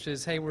sheets, which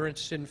is, hey, we're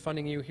interested in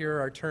funding you. Here are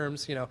our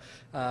terms.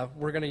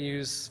 We're going to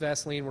use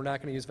Vaseline. We're not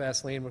going to use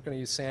Vaseline. We're going to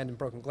use sand and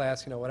broken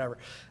glass, whatever.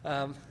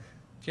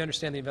 If you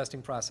understand the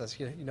investing process,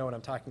 you know what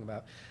I'm talking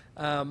about.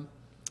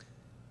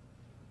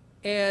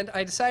 And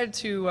I decided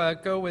to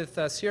go with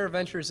Sierra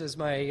Ventures as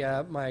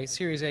my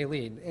Series A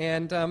lead.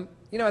 And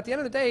at the end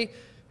of the day,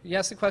 you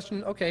ask the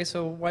question, okay,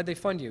 so why'd they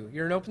fund you?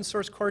 You're an open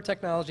source core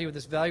technology with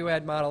this value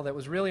add model that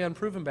was really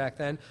unproven back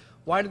then.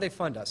 Why did they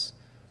fund us?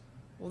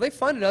 Well, they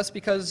funded us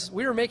because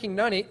we were making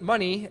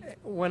money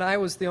when I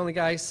was the only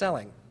guy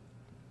selling.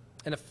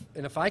 And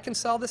if I can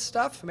sell this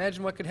stuff,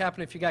 imagine what could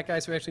happen if you got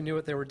guys who actually knew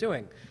what they were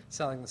doing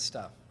selling this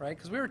stuff, right?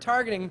 Because we were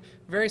targeting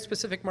a very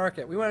specific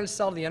market. We wanted to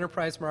sell to the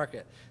enterprise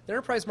market. The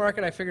enterprise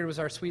market, I figured, was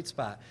our sweet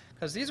spot.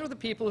 Because these were the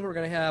people who were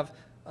going to have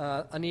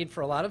a need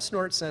for a lot of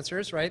Snort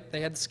sensors, right?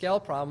 They had the scale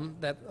problem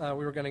that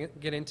we were going to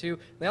get into.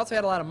 They also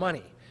had a lot of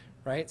money,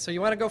 right? So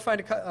you want to go find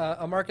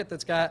a market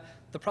that's got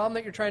the problem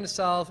that you're trying to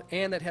solve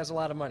and that has a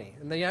lot of money.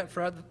 And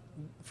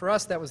for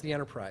us, that was the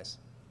enterprise.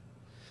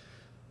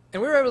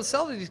 And we were able to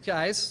sell to these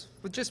guys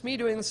with just me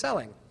doing the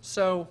selling.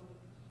 So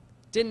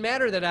it didn't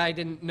matter that I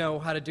didn't know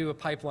how to do a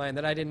pipeline,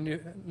 that I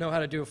didn't know how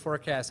to do a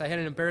forecast. I had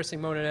an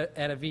embarrassing moment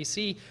at a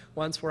VC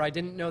once where I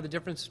didn't know the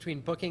difference between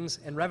bookings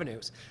and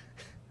revenues,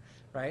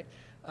 right?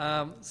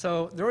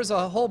 So there was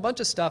a whole bunch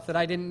of stuff that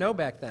I didn't know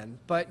back then.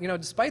 But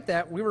despite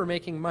that, we were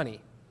making money.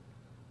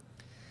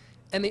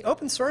 And the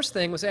open source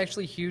thing was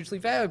actually hugely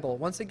valuable.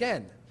 Once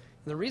again,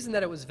 And the reason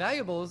that it was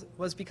valuable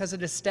was because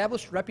it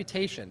established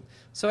reputation.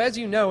 So as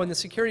you know, in the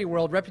security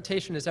world,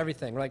 reputation is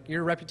everything. Like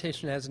your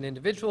reputation as an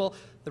individual,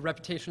 the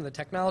reputation of the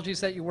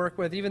technologies that you work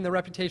with, even the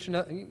reputation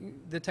of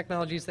the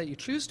technologies that you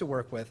choose to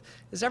work with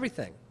is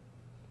everything.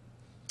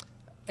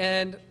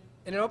 And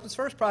in an open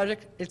source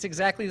project, it's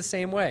exactly the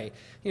same way.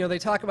 You know, they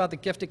talk about the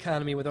gift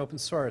economy with open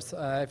source.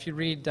 If you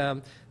read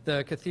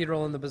the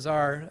Cathedral and the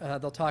Bazaar,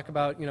 they'll talk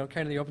about, you know,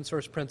 kind of the open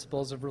source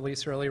principles of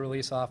release early,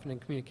 release often,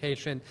 and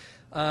communication,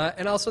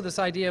 and also this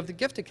idea of the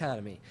gift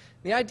economy.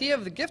 The idea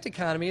of the gift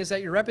economy is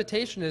that your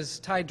reputation is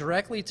tied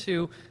directly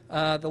to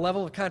the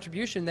level of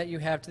contribution that you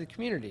have to the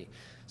community.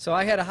 So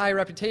I had a high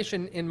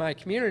reputation in my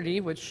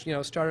community, which, you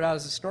know, started out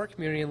as a Snort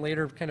community and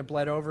later kind of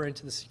bled over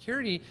into the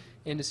security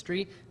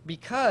industry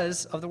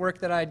because of the work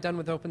that I had done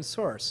with open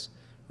source,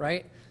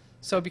 right?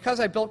 So because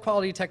I built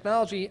quality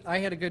technology, I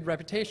had a good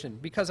reputation.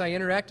 Because I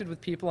interacted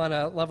with people on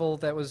a level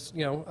that was,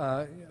 you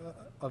know,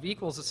 of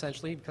equals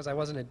essentially, because I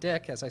wasn't a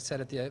dick, as I said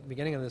at the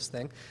beginning of this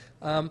thing,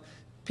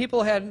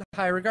 people had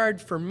high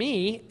regard for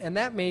me, and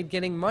that made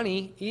getting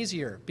money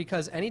easier.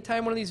 Because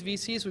anytime one of these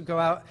VCs would go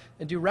out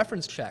and do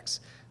reference checks,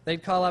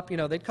 they'd call up, you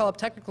know, they'd call up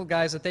technical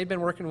guys that they'd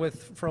been working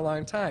with for a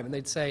long time, and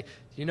they'd say,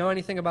 do you know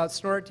anything about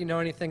Snort? Do you know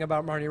anything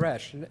about Marty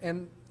Resch?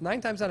 And 9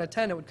 times out of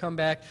 10, it would come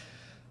back,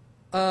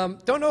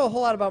 don't know a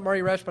whole lot about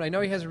Marty Resch, but I know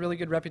he has a really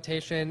good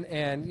reputation,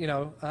 and, you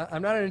know,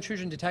 I'm not an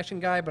intrusion detection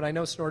guy, but I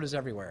know Snort is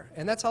everywhere.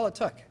 And that's all it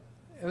took.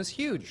 It was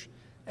huge,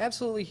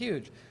 absolutely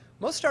huge.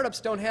 Most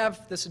startups don't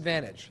have this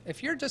advantage.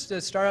 If you're just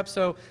a startup,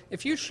 so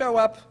if you show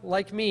up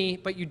like me,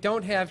 but you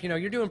don't have, you know,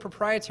 you're doing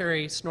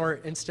proprietary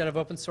Snort instead of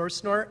open source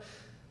Snort,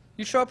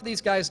 you show up at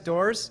these guys'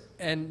 doors,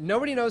 and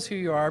nobody knows who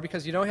you are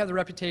because you don't have the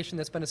reputation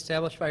that's been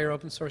established by your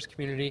open source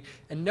community,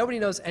 and nobody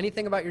knows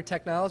anything about your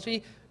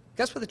technology.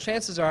 Guess what the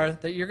chances are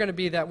that you're going to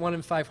be that 1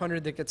 in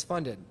 500 that gets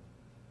funded?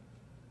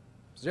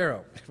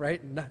 0,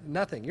 right?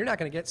 Nothing. You're not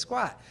going to get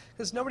squat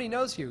because nobody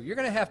knows you. You're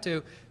going to have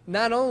to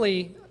not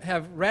only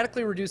have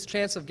radically reduced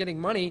chance of getting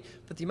money,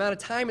 but the amount of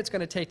time it's going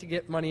to take to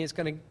get money is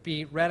going to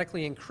be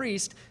radically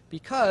increased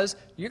because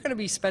you're going to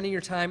be spending your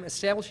time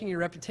establishing your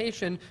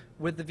reputation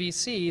with the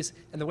VCs,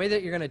 and the way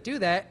that you're going to do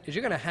that is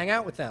you're going to hang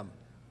out with them.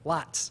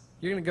 Lots.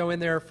 You're going to go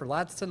in there for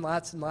lots and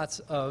lots and lots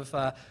of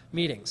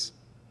meetings.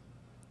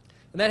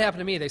 And that happened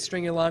to me. They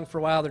string you along for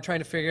a while. They're trying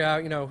to figure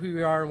out, you know, who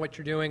you are and what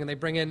you're doing, and they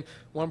bring in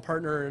one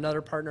partner or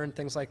another partner and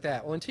things like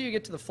that. Well, until you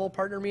get to the full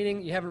partner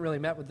meeting, you haven't really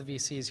met with the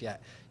VCs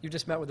yet. You've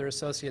just met with their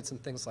associates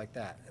and things like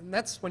that. And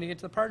that's when you get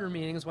to the partner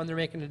meetings when they're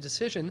making a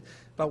decision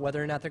about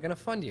whether or not they're going to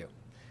fund you.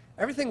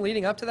 Everything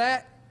leading up to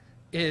that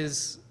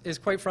is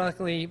quite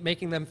frankly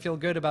making them feel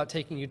good about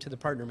taking you to the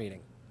partner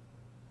meeting.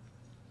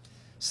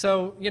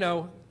 So, you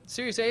know,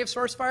 Series A of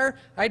Sourcefire,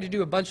 I had to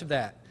do a bunch of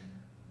that.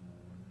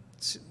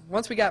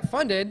 Once we got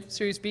funded,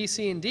 Series B,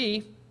 C, and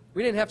D,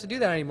 we didn't have to do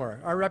that anymore.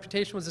 Our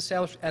reputation was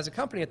established as a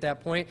company at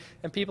that point,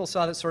 and people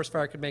saw that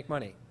Sourcefire could make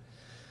money.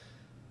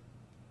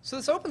 So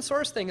this open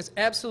source thing is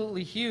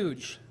absolutely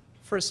huge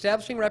for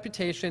establishing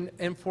reputation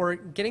and for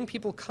getting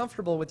people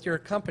comfortable with your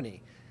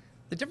company.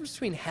 The difference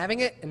between having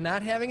it and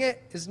not having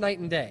it is night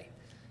and day.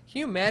 Can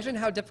you imagine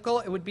how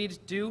difficult it would be to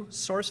do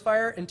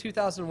Sourcefire in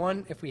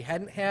 2001 if we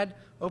hadn't had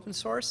open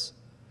source?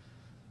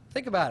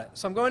 Think about it.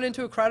 So I'm going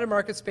into a crowded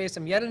market space.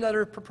 I'm yet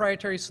another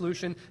proprietary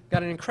solution.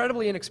 Got an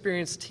incredibly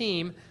inexperienced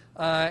team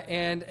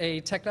and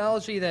a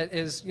technology that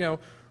is, you know,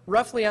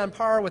 roughly on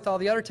par with all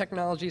the other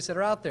technologies that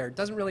are out there. It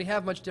doesn't really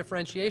have much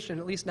differentiation,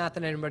 at least not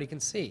that anybody can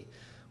see.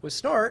 With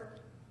Snort,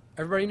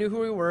 everybody knew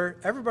who we were.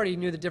 Everybody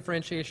knew the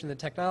differentiation of the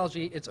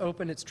technology. It's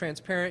open. It's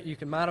transparent. You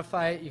can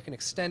modify it. You can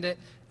extend it.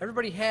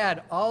 Everybody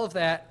had all of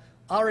that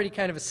already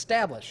kind of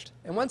established.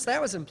 And once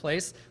that was in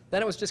place,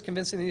 then it was just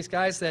convincing these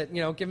guys that,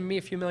 you know, giving me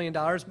a few $1 million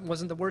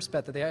wasn't the worst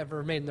bet that they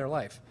ever made in their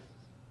life.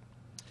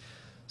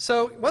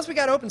 So once we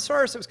got open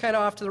source, it was kind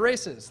of off to the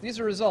races. These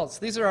are results.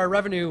 These are our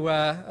revenue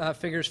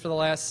figures for the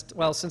last,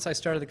 well, since I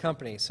started the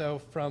company.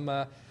 So from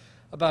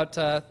about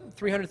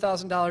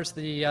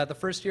 $300,000 the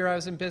first year I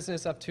was in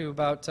business up to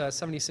about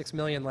 $76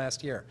 million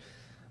last year.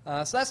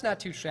 So that's not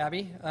too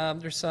shabby.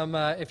 There's some,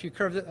 if you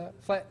curve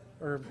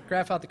or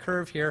graph out the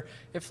curve here,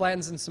 it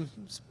flattens in some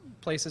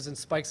places and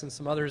spikes in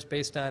some others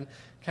based on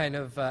kind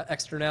of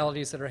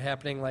externalities that are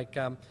happening. Like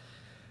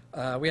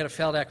we had a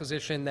failed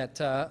acquisition that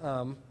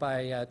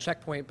by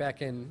Checkpoint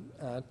back in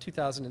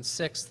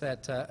 2006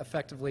 that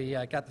effectively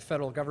got the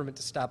federal government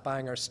to stop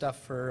buying our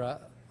stuff for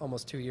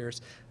almost 2 years,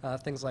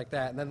 things like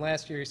that. And then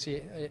last year you see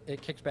it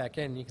kicked back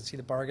in. You can see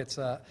the bar gets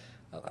a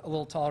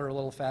little taller, a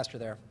little faster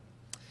there.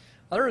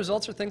 Other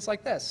results are things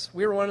like this.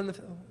 We were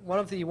one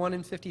of the 1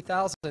 in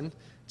 50,000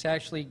 to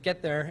actually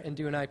get there and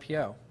do an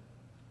IPO.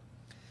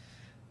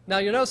 Now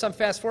you'll notice I'm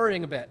fast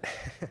forwarding a bit,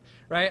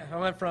 right? I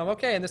went from,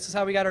 okay, and this is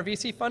how we got our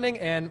VC funding,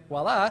 and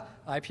voila,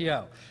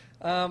 IPO.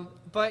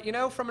 But you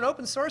know, from an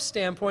open source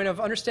standpoint of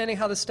understanding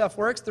how this stuff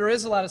works, there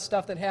is a lot of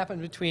stuff that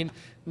happened between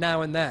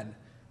now and then.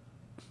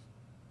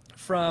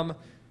 From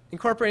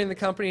incorporating the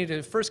company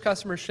to first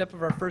customer ship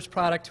of our first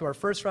product, to our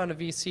first round of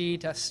VC,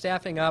 to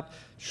staffing up,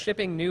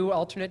 shipping new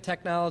alternate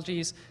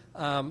technologies,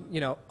 you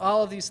know,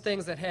 all of these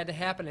things that had to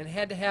happen and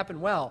had to happen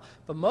well.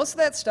 But most of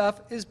that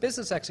stuff is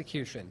business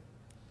execution.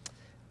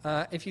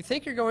 If you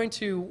think you're going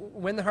to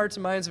win the hearts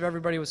and minds of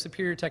everybody with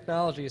superior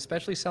technology,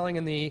 especially selling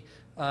in the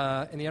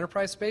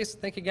enterprise space,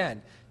 think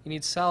again. You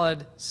need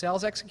solid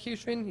sales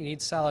execution, you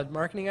need solid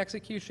marketing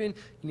execution,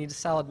 you need a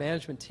solid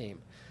management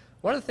team.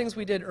 One of the things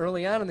we did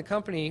early on in the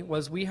company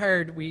was we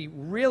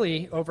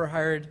really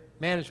overhired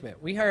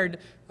management. We hired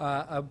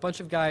a bunch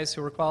of guys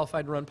who were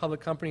qualified to run public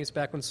companies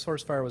back when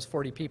Sourcefire was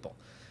 40 people.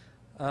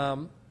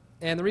 And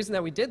the reason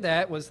that we did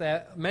that was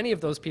that many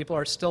of those people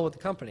are still with the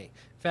company.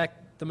 In fact,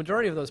 the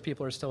majority of those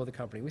people are still with the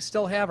company. We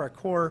still have our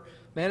core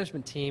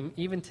management team,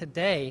 even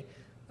today,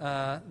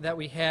 that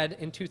we had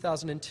in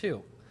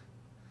 2002.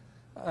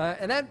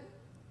 And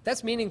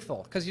that's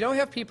meaningful, because you don't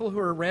have people who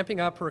are ramping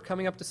up, who are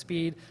coming up to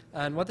speed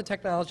on what the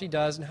technology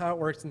does and how it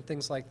works and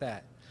things like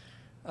that.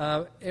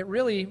 It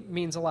really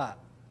means a lot.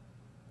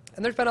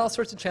 And there's been all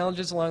sorts of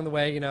challenges along the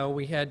way. You know,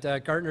 we had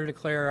Gartner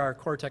declare our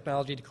core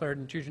technology, declared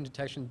intrusion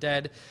detection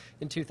dead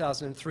in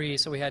 2003,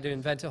 so we had to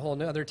invent a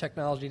whole other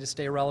technology to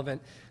stay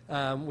relevant.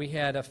 We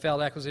had a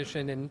failed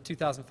acquisition in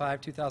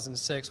 2005,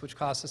 2006, which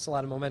cost us a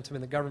lot of momentum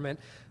in the government.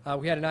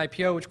 We had an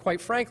IPO, which quite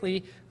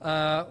frankly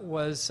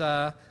was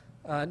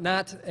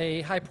not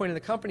a high point of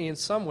the company in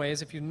some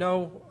ways. If you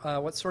know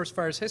what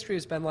Sourcefire's history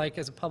has been like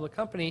as a public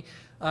company,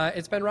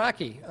 it's been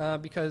rocky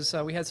because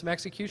we had some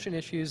execution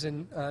issues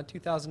in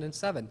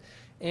 2007.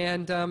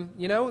 And,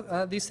 you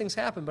know, these things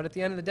happen. But at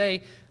the end of the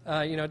day,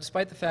 you know,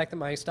 despite the fact that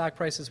my stock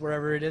price is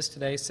wherever it is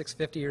today,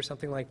 650 or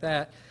something like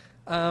that,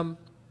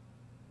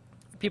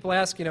 people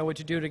ask, you know, would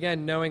you do it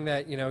again, knowing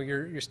that, you know,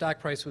 your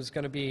stock price was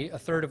going to be a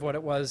third of what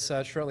it was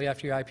shortly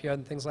after you IPO'd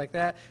and things like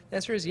that? The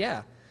answer is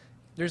yeah.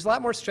 There's a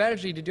lot more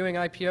strategy to doing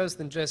IPOs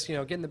than just, you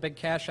know, getting the big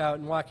cash out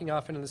and walking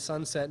off into the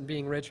sunset and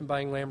being rich and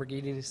buying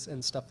Lamborghinis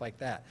and stuff like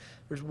that.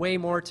 There's way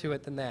more to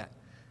it than that.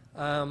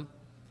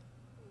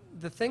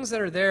 The things that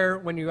are there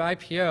when you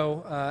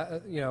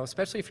IPO, you know,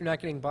 especially if you're not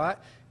getting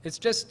bought, it's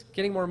just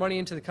getting more money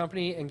into the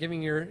company and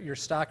giving your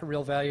stock a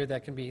real value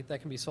that can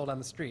be sold on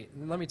the street.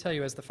 And let me tell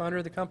you, as the founder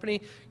of the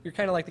company, you're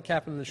kind of like the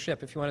captain of the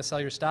ship. If you want to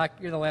sell your stock,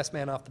 you're the last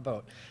man off the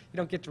boat. You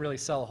don't get to really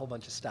sell a whole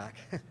bunch of stock,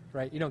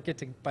 right? You don't get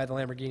to buy the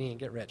Lamborghini and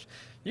get rich.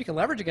 You can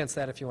leverage against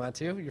that if you want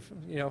to.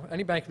 You know,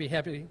 any bank would be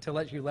happy to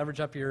let you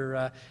leverage up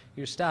your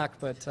stock,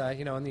 but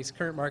you know, in these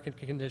current market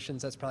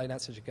conditions, that's probably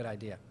not such a good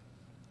idea.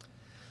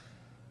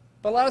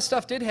 But a lot of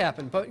stuff did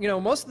happen. But you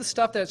know, most of the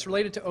stuff that's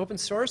related to open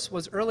source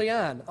was early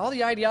on. All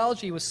the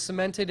ideology was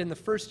cemented in the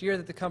first year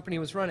that the company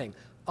was running.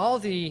 All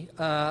the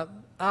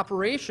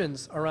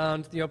operations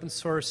around the open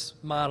source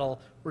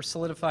model were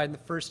solidified in the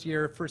first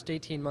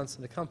 18 months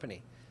of the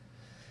company.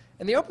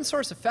 And the open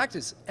source effect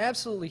is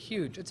absolutely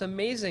huge. It's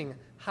amazing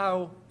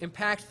how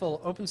impactful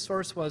open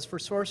source was for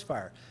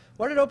Sourcefire.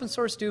 What did open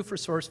source do for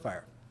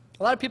Sourcefire?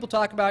 A lot of people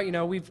talk about, you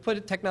know, we've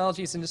put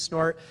technologies into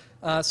Snort,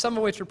 some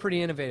of which are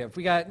pretty innovative.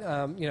 We got,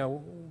 you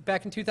know,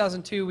 back in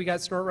 2002, we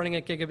got Snort running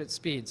at gigabit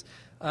speeds.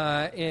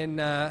 You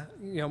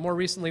know, more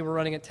recently, we're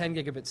running at 10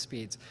 gigabit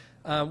speeds.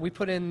 We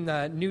put in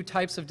new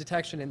types of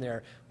detection in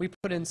there. We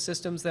put in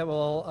systems that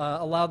will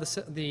allow the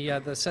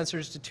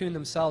sensors to tune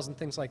themselves and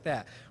things like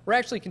that. We're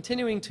actually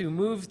continuing to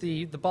move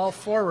the ball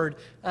forward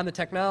on the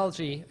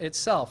technology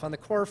itself, on the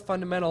core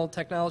fundamental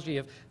technology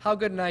of how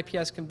good an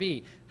IPS can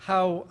be,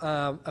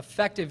 how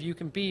effective you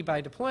can be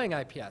by deploying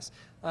IPS.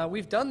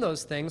 We've done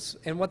those things,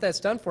 and what that's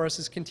done for us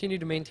is continue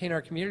to maintain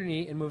our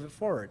community and move it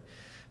forward.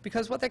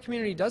 Because what that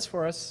community does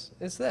for us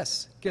is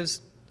this,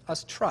 gives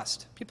us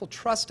trust. People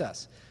trust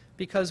us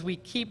because we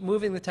keep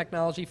moving the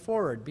technology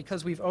forward,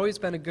 because we've always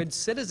been a good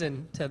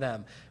citizen to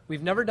them.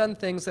 We've never done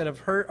things that have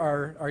hurt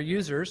our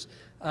users,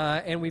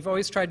 and we've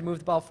always tried to move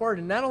the ball forward.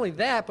 And not only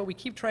that, but we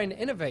keep trying to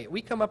innovate.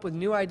 We come up with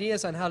new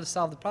ideas on how to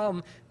solve the problem,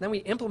 and then we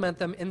implement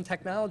them in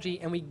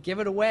technology, and we give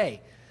it away.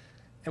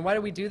 And why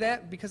do we do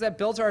that? Because that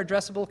builds our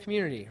addressable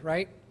community,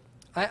 right?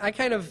 I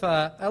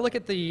look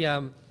at the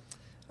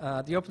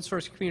open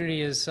source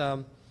community as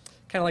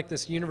kind of like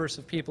this universe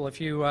of people. If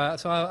you,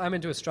 so I'm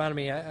into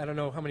astronomy. I don't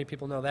know how many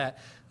people know that,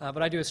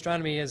 but I do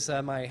astronomy as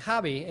my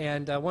hobby.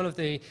 And one of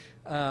the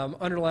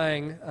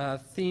underlying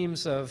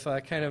themes of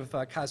kind of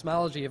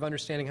cosmology of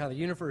understanding how the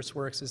universe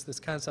works is this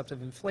concept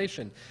of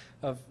inflation,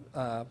 of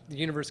the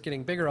universe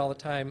getting bigger all the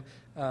time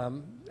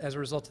as a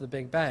result of the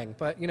Big Bang.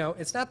 But you know,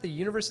 it's not the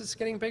universe that's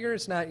getting bigger.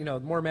 It's not, you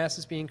know, more mass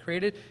is being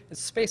created. It's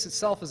space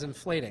itself is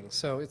inflating.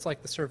 So it's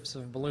like the surface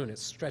of a balloon.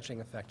 It's stretching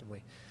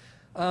effectively.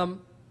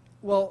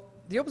 Well,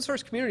 the open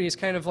source community is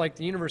kind of like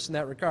the universe in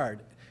that regard.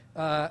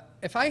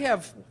 If I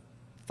have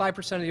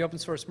 5% of the open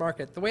source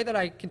market, the way that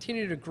I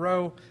continue to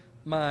grow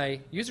my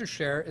user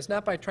share is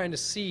not by trying to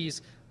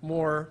seize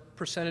more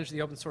percentage of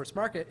the open source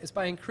market, it's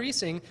by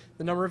increasing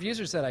the number of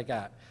users that I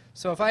got.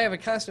 So if I have a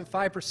constant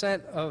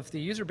 5% of the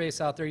user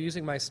base out there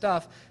using my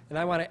stuff, and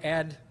I want to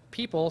add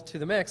people to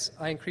the mix,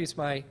 I increase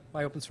my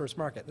open source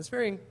market. That's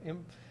very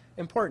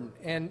important.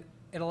 And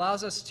It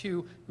allows us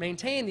to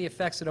maintain the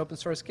effects that open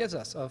source gives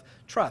us of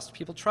trust.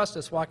 People trust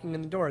us walking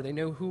in the door. They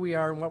know who we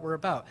are and what we're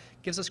about.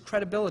 It gives us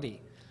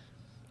credibility.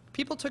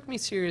 People took me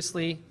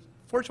seriously.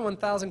 Fortune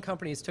 1000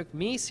 companies took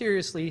me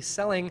seriously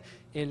selling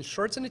in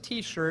shorts and a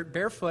t-shirt,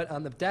 barefoot,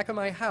 on the deck of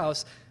my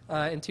house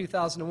in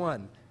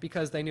 2001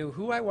 because they knew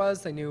who I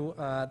was, they knew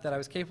that I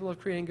was capable of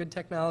creating good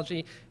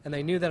technology, and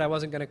they knew that I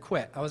wasn't going to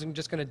quit. I wasn't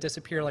just going to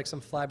disappear like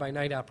some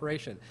fly-by-night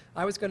operation.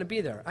 I was going to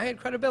be there. I had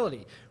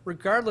credibility,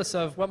 regardless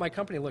of what my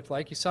company looked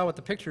like. You saw what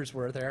the pictures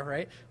were there,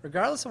 right?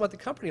 Regardless of what the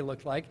company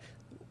looked like,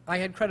 I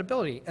had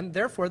credibility, and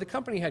therefore the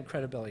company had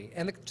credibility,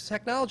 and the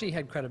technology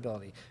had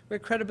credibility. We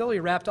had credibility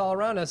wrapped all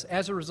around us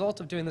as a result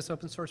of doing this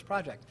open source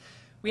project.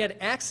 We had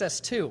access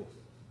too.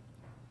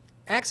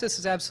 Access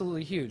is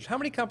absolutely huge. How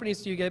many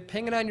companies do you get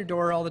pinging on your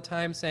door all the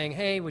time saying,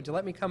 hey, would you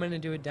let me come in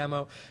and do a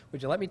demo?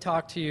 Would you let me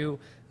talk to you?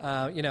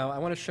 You know, I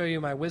want to show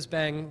you my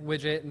whiz-bang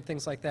widget and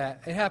things like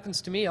that. It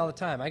happens to me all the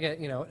time. I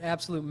get, you know, an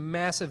absolute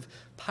massive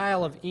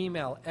pile of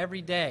email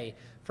every day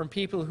from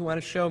people who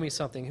want to show me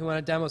something, who want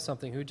to demo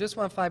something, who just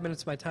want 5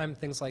 minutes of my time and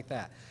things like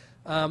that.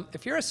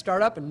 If you're a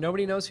startup and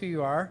nobody knows who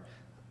you are,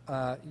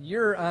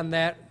 you're on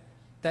that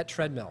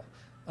treadmill.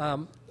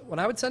 When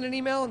I would send an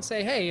email and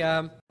say, hey,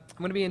 I'm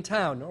going to be in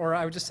town, or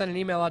I would just send an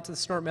email out to the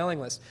Snort mailing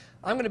list.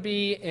 I'm going to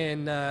be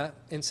in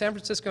San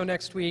Francisco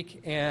next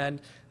week, and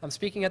I'm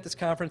speaking at this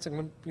conference, and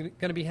I'm going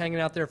to be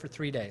hanging out there for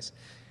 3 days.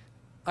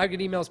 I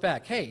get emails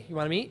back, hey, you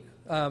want to meet?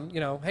 You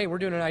know, hey, we're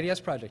doing an IDS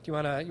project. You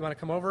want to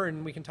come over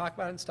and we can talk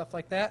about it and stuff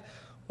like that?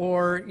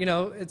 Or, you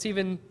know, it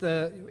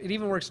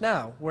even works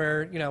now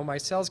where, you know, my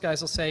sales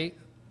guys will say,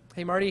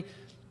 hey, Marty,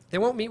 they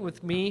won't meet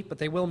with me, but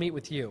they will meet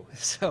with you.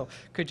 So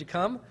could you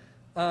come?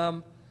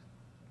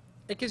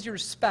 It gives you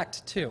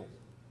respect, too.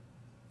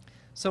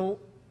 So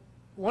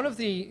one of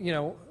the, you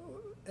know,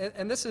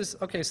 and this is,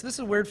 okay, so this is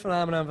a weird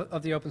phenomenon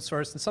of the open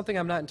source and something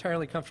I'm not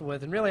entirely comfortable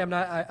with. And really,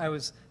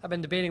 I've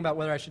been debating about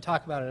whether I should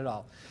talk about it at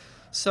all.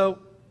 So,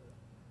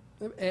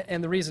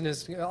 and the reason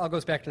is, I'll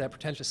go back to that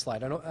pretentious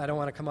slide. I don't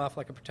want to come off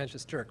like a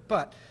pretentious jerk.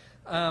 But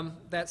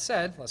that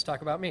said, let's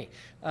talk about me.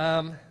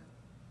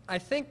 I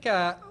think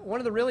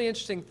one of the really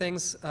interesting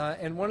things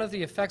and one of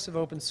the effects of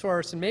open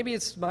source, and maybe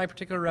it's my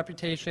particular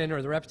reputation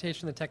or the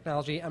reputation of the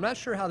technology, I'm not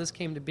sure how this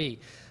came to be,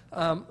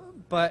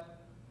 but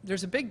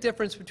there's a big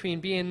difference between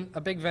being a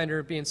big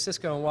vendor, being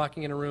Cisco and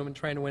walking in a room and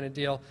trying to win a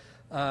deal,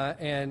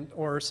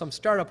 or some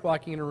startup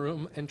walking in a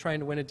room and trying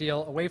to win a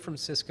deal away from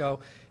Cisco,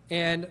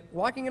 and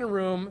walking in a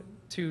room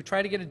to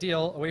try to get a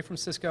deal away from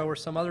Cisco or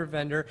some other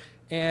vendor,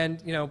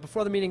 and you know,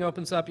 before the meeting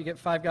opens up, you get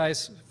 5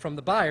 guys from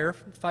the buyer,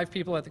 5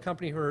 people at the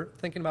company who are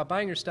thinking about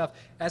buying your stuff,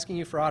 asking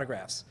you for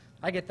autographs.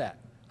 I get that.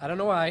 I don't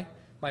know why.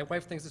 My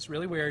wife thinks it's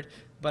really weird,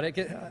 but I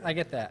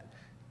get that.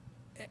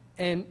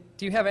 And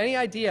do you have any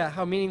idea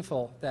how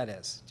meaningful that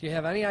is? Do you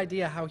have any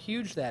idea how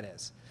huge that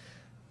is?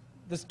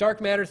 This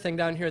dark matter thing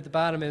down here at the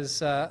bottom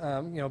is, you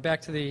know,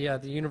 back to the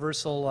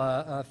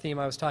universal theme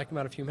I was talking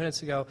about a few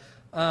minutes ago.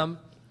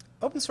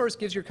 Open source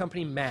gives your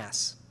company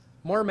mass,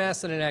 more mass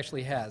than it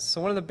actually has.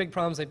 So one of the big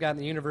problems they've got in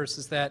the universe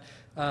is that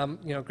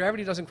you know,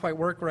 gravity doesn't quite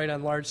work right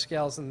on large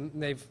scales, and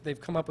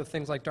they've come up with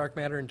things like dark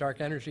matter and dark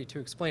energy to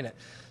explain it.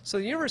 So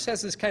the universe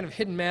has this kind of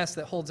hidden mass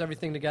that holds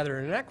everything together,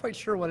 and they're not quite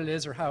sure what it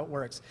is or how it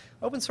works.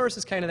 Open source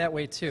is kind of that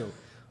way too.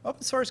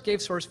 Open source gave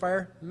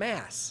Sourcefire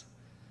mass.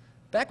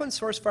 Back when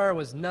Sourcefire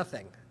was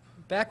nothing,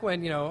 back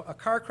when, you know, a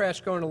car crash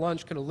going to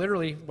lunch could have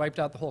literally wiped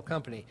out the whole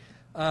company,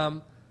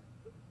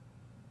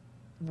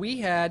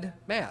 we had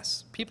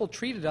mass. People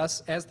treated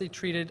us as they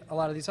treated a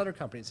lot of these other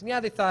companies. And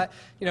yeah, they thought,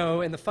 you know,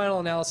 in the final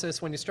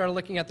analysis, when you started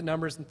looking at the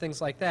numbers and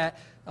things like that,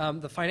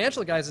 the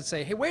financial guys would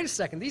say, hey, wait a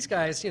second, these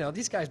guys, you know,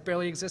 these guys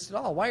barely exist at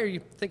all. Why are you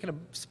thinking of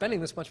spending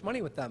this much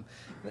money with them?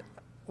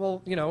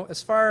 Well, you know,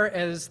 as far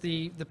as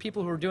the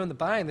people who were doing the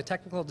buying, the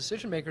technical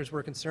decision makers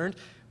were concerned,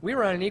 we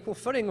were on an equal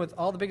footing with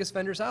all the biggest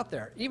vendors out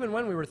there, even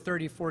when we were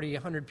 30, 40,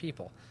 100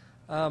 people.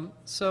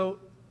 So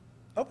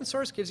open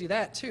source gives you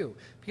that too,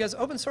 because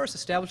open source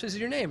establishes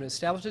your name, it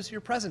establishes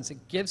your presence,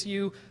 it gives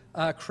you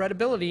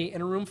credibility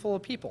in a room full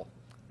of people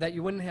that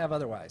you wouldn't have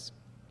otherwise.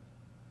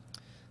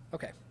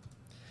 Okay.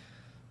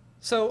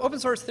 So open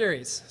source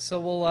theories. So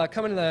we'll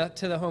come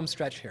into the home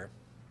stretch here.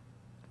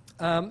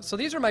 So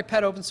these are my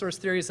pet open source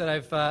theories that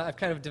I've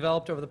kind of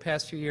developed over the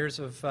past few years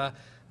of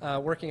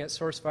working at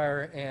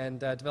Sourcefire and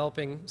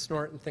developing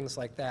Snort and things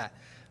like that.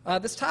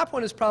 This top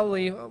one is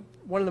probably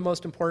one of the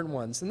most important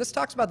ones, and this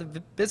talks about the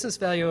business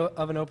value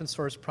of an open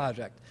source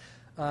project.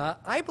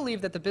 I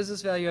believe that the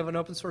business value of an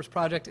open source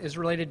project is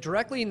related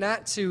directly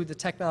not to the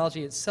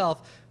technology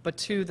itself, but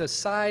to the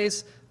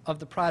size of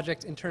the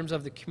project in terms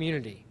of the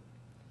community.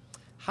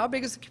 How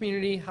big is the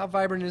community? How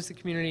vibrant is the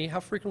community?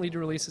 How frequently do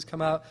releases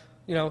come out?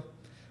 You know,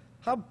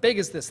 how big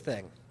is this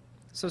thing?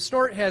 So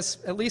Snort has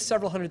at least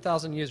several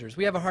 100,000 users.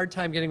 We have a hard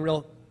time getting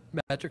real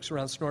metrics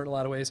around Snort in a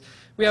lot of ways.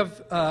 We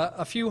have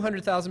a few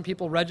 100,000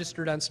 people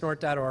registered on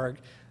snort.org,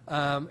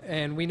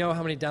 and we know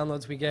how many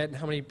downloads we get and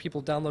how many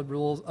people download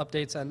rules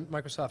updates on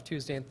Microsoft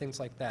Tuesday and things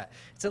like that.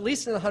 It's at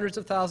least in the hundreds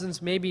of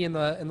thousands, maybe in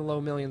the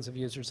low millions of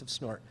users of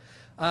Snort.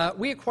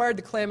 We acquired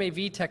the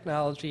ClamAV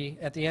technology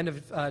at the end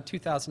of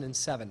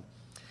 2007.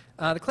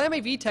 The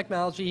ClamAV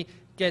technology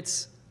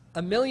gets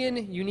 1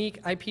 million unique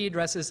IP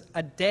addresses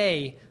a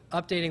day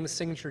updating the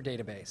signature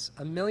database.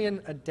 1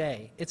 million a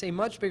day. It's a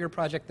much bigger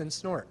project than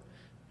Snort.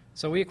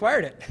 So we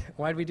acquired it.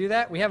 Why did we do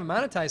that? We haven't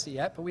monetized it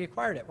yet, but we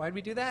acquired it. Why did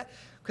we do that?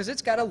 Because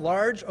it's got a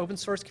large open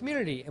source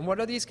community. And what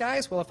are these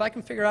guys? Well, if I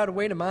can figure out a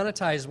way to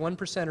monetize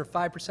 1% or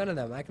 5% of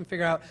them, I can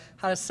figure out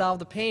how to solve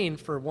the pain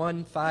for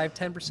 1, 5,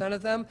 10%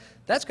 of them,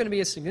 that's going to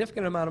be a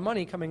significant amount of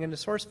money coming into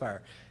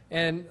Sourcefire.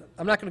 And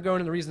I'm not going to go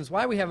into the reasons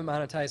why we haven't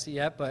monetized it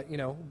yet, but,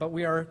 but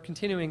we are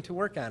continuing to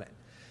work on it.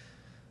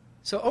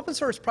 So open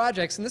source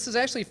projects, and this is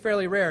actually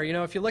fairly rare.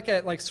 If you look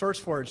at like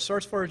SourceForge,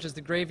 SourceForge is the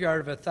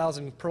graveyard of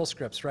 1,000 Perl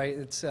scripts, right?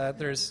 It's,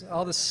 there's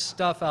all this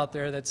stuff out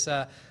there that's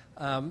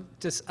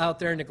just out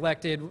there,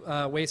 neglected,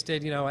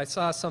 wasted. I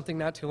saw something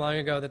not too long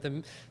ago that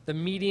the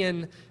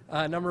median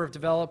number of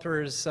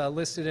developers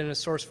listed in a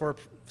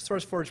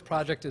SourceForge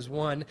project is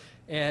 1,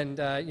 and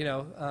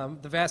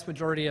the vast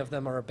majority of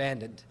them are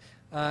abandoned.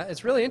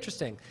 It's really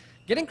interesting.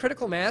 Getting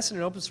critical mass in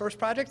an open source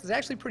project is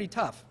actually pretty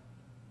tough.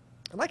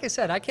 And like I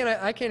said, I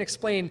can't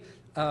explain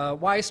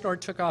why Snort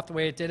took off the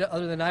way it did,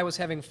 other than I was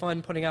having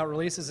fun putting out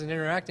releases and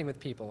interacting with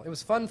people. It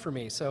was fun for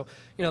me. So,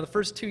 the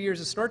first 2 years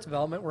of Snort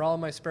development were all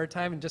in my spare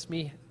time and just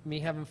me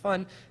having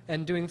fun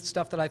and doing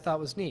stuff that I thought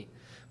was neat.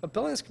 But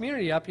building this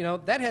community up,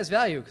 that has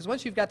value, because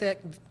once you've got that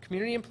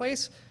community in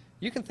place,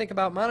 you can think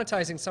about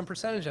monetizing some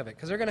percentage of it,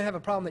 because they're going to have a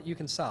problem that you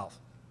can solve.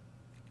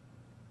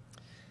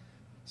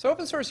 So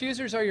open source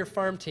users are your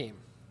farm team.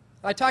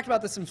 I talked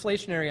about this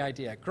inflationary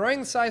idea. Growing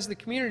the size of the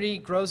community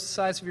grows the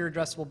size of your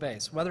addressable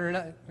base.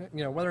 Whether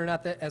or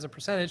not that as a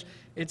percentage,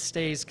 it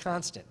stays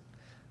constant.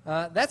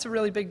 That's a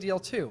really big deal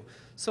too.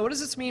 So what does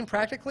this mean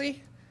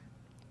practically?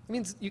 It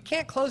means you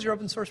can't close your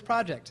open source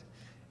project.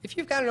 If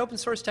you've got an open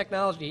source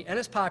technology and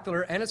it's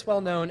popular and it's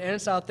well known and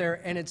it's out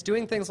there and it's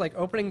doing things like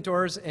opening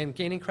doors and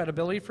gaining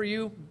credibility for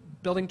you,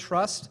 building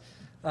trust,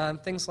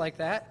 things like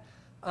that,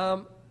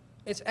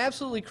 it's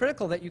absolutely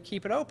critical that you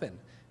keep it open.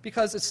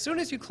 Because as soon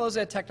as you close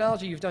that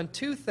technology, you've done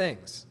 2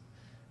 things.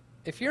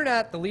 If you're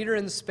not the leader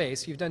in the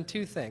space, you've done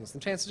 2 things.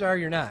 And chances are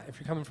you're not. If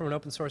you're coming from an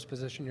open source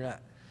position, you're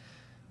not.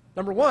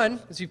 Number 1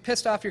 is you've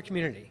pissed off your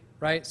community,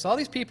 right? So all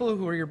these people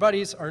who are your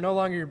buddies are no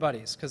longer your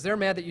buddies because they're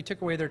mad that you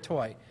took away their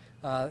toy.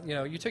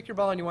 You took your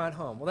ball and you went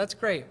home. Well, that's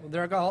great. Well,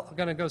 they're all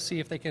going to go see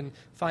if they can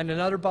find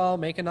another ball,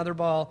 make another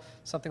ball,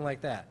 something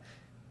like that.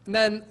 And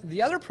then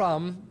the other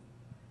problem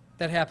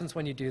that happens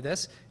when you do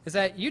this is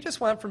that you just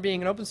went from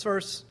being an open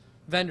source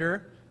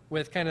vendor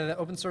with kind of the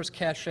open source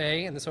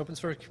cachet and this open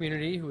source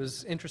community who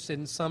was interested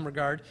in some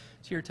regard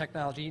to your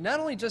technology. You not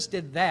only just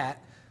did that,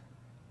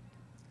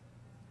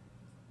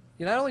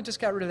 you not only just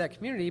got rid of that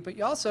community, but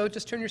you also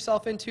just turned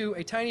yourself into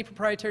a tiny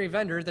proprietary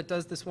vendor that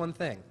does this one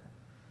thing.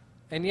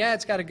 And yeah,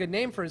 it's got a good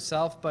name for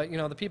itself, but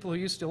the people who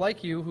used to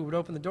like you, who would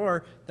open the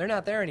door, they're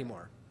not there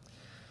anymore.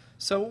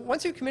 So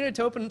once you've committed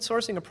to open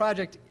sourcing a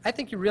project, I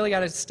think you really got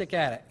to stick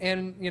at it.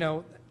 And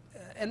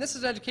and this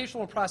is an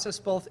educational process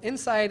both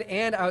inside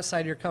and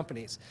outside your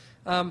companies.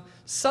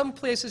 Some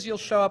places you'll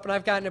show up, and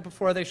I've gotten it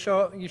before, you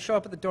show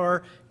up at the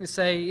door, you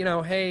say,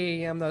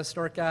 hey, I'm the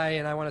Snort guy,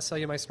 and I want to sell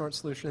you my Snort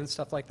solution and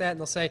stuff like that. And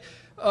they'll say,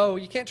 oh,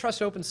 you can't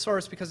trust open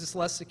source because it's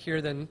less secure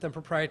than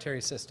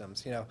proprietary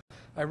systems.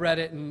 I read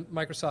it in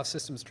Microsoft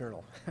Systems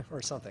Journal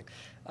or something.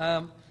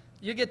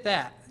 You get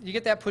that. You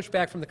get that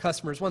pushback from the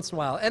customers once in a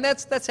while, and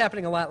that's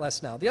happening a lot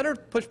less now. The other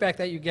pushback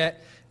that you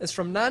get is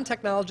from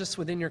non-technologists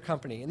within your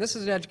company, and this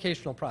is an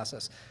educational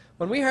process.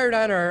 When we hired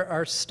on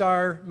our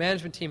star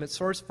management team at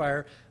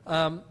Sourcefire,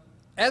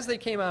 as they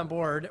came on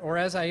board, or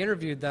as I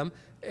interviewed them,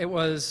 it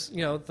was,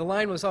 the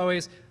line was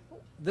always,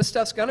 this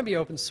stuff's going to be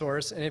open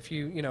source, and if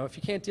you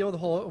can't deal with the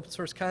whole open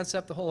source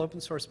concept, the whole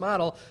open source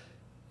model,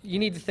 you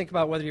need to think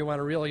about whether you want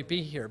to really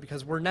be here,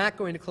 because we're not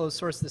going to close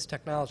source this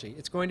technology.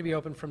 It's going to be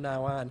open from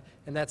now on,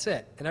 and that's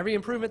it. And every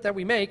improvement that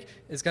we make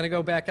is going to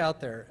go back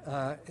out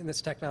there in this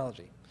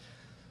technology.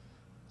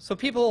 So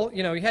people,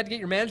 you had to get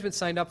your management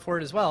signed up for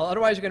it as well.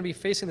 Otherwise, you're going to be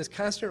facing this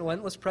constant,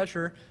 relentless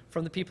pressure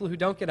from the people who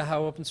don't get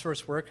how open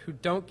source works, who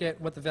don't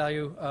get what the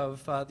value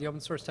of the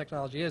open source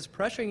technology is,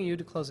 pressuring you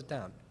to close it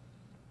down.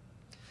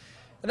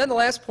 And then the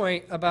last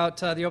point about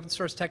the open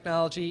source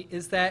technology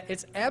is that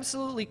it's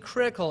absolutely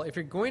critical if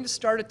you're going to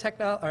start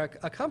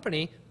a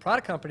company,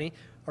 product company,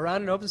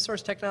 around an open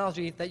source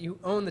technology that you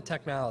own the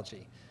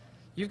technology.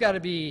 You've got to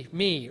be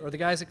me or the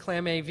guys at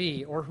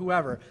ClamAV or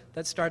whoever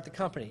that start the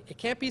company. It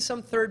can't be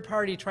some third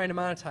party trying to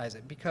monetize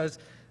it, because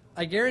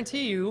I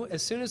guarantee you,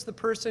 as soon as the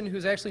person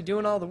who's actually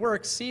doing all the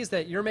work sees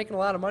that you're making a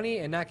lot of money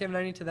and not giving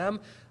any to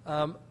them,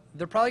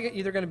 they're probably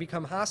either going to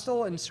become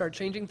hostile and start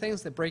changing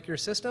things that break your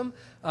system,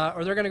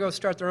 or they're going to go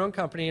start their own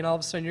company, and all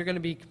of a sudden you're going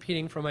to be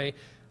competing from a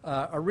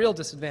real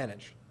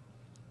disadvantage,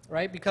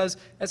 right? Because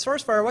at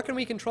Sourcefire, what can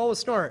we control with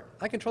Snort?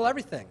 I control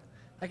everything.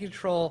 I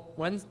control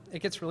when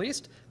it gets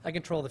released. I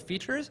control the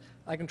features.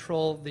 I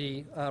control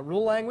the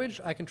rule language.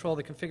 I control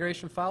the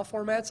configuration file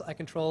formats. I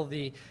control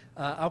the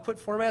output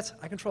formats.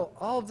 I control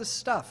all of this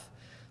stuff.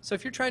 So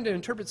if you're trying to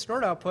interpret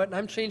snort output and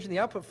I'm changing the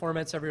output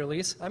formats every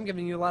release, I'm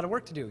giving you a lot of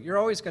work to do. You're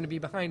always going to be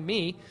behind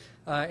me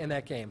in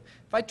that game.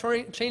 If I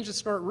change the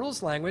snort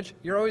rules language,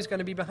 you're always going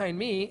to be behind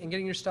me in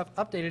getting your stuff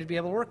updated to be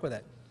able to work with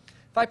it.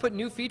 If I put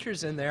new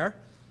features in there,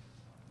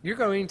 you're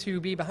going to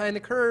be behind the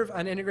curve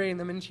on integrating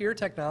them into your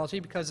technology,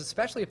 because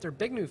especially if they're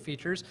big new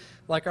features,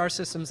 like our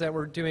systems that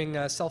we're doing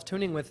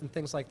self-tuning with and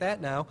things like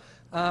that now,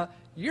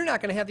 you're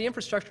not going to have the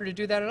infrastructure to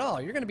do that at all.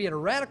 You're going to be at a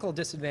radical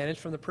disadvantage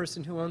from the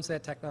person who owns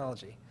that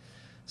technology.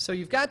 So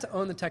you've got to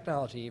own the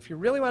technology. If you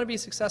really want to be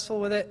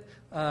successful with it,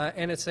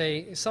 and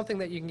it's something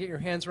that you can get your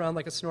hands around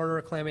like a snorter or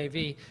a clam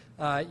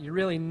AV, you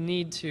really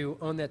need to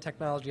own that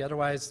technology.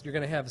 Otherwise, you're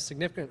going to have a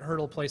significant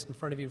hurdle placed in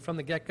front of you from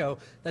the get-go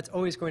that's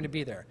always going to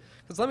be there.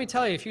 Because let me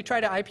tell you, if you try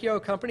to IPO a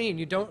company and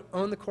you don't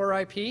own the core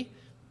IP,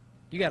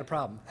 you got a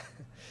problem.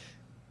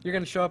 You're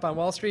going to show up on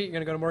Wall Street, you're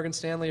going to go to Morgan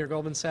Stanley or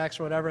Goldman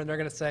Sachs or whatever, and they're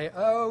going to say,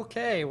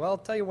 okay, well,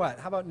 tell you what,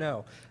 how about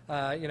no?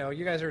 You know,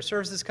 you guys are a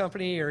services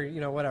company, or, you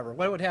know, whatever.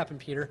 What would happen,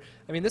 Peter?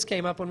 I mean, this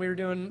came up when we were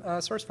doing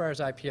Sourcefire's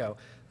IPO.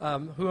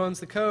 Who owns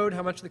the code?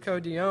 How much of the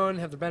code do you own?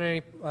 Have there been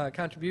any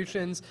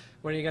contributions?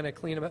 When are you going to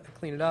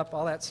clean it up?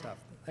 All that stuff.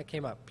 That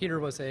came up. Peter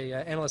was an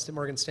analyst at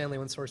Morgan Stanley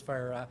when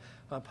Sourcefire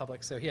went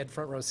public, so he had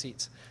front row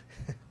seats.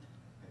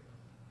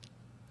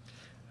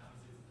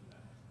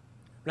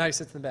 Now he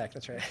sits in the back,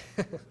 that's right.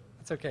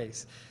 That's okay.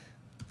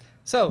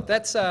 So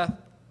that's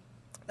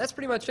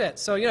pretty much it.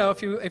 So, you know,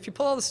 if you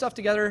pull all the stuff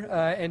together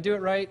and do it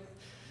right,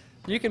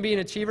 you can be an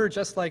achiever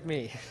just like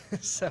me.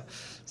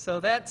 so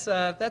that's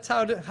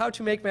how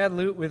to make mad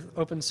loot with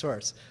open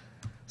source.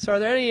 So are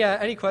there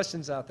any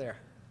questions out there?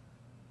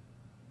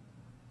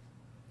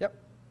 Yep.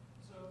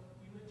 So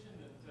you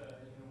mentioned that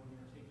you know, when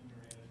you're taking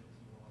your management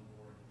team on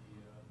board,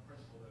 the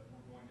principle that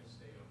we're going to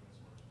stay open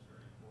source is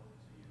very important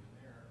to you. And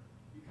there,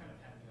 you kind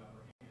of had the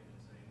upper hand in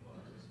saying,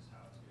 look, this is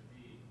how it's going to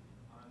be.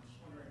 I'm just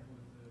wondering,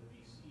 with the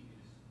VCs,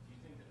 do you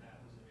think that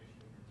that was an issue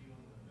when you're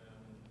dealing with them?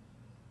 And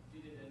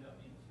did it end up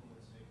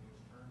influencing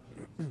which terms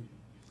you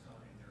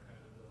signed, their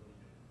kind of ability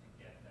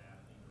to get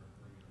that, either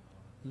agree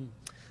or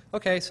not?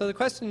 Okay, so the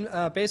question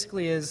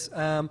basically is,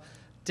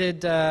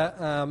 did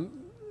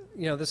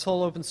you know, this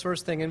whole open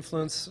source thing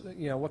influence,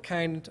 you know, what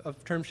kind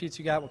of term sheets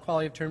you got, what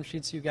quality of term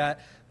sheets you got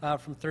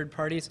from third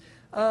parties?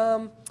 You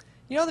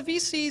know, the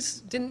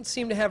VCs didn't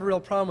seem to have a real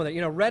problem with it.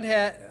 You know, Red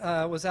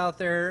Hat was out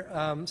there,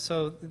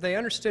 so they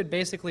understood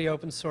basically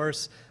open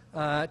source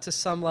to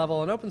some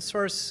level, and open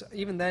source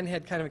even then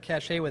had kind of a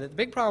cachet with it. The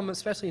big problem,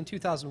 especially in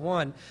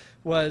 2001,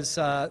 was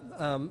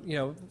you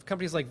know,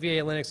 companies like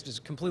VA Linux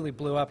just completely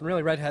blew up, and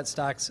really Red Hat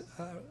stocks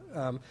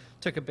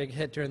took a big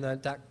hit during the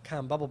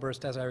dot-com bubble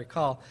burst, as I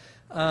recall.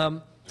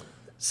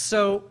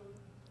 So,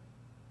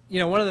 you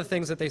know, one of the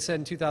things that they said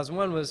in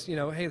 2001 was, you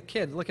know, hey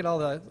kid, look at all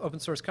the open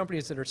source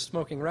companies that are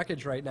smoking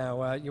wreckage right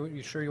now.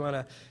 You sure you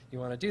want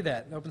to do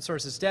that? And open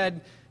source is dead.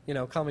 You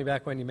know, call me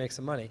back when you make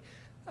some money.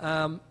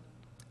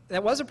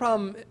 That was a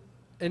problem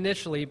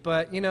initially,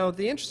 but you know,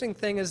 the interesting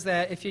thing is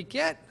that if you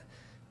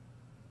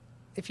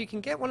can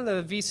get one of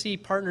the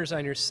VC partners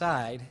on your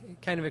side,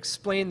 kind of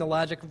explain the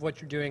logic of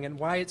what you're doing and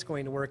why it's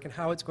going to work and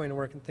how it's going to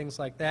work and things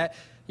like that,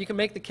 you can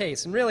make the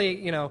case. And really,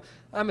 you know,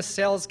 I'm a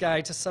sales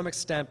guy to some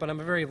extent, but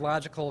I'm a very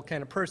logical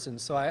kind of person,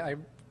 so I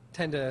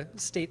tend to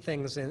state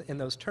things in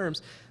those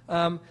terms.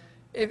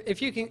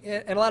 If you can,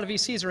 and a lot of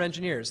VCs are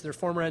engineers. They're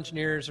former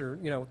engineers, or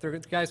you know, they're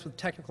guys with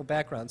technical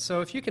backgrounds.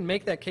 So if you can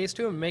make that case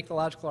to them and make the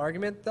logical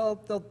argument, they'll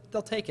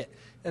take it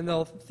and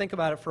they'll think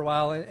about it for a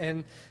while.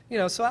 And you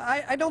know, so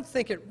I don't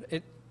think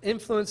it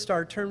influenced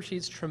our term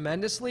sheets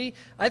tremendously.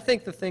 I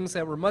think the things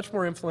that were much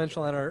more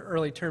influential on our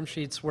early term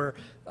sheets were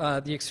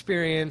the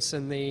experience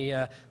and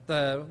the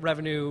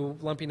revenue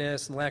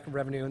lumpiness and lack of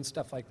revenue and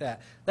stuff like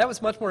that. That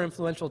was much more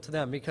influential to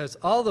them, because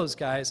all those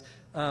guys,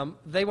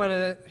 they want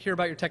to hear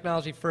about your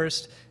technology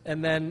first,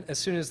 and then as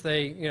soon as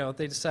they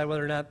decide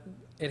whether or not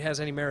it has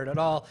any merit at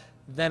all,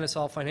 then it's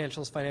all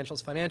financials,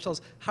 financials,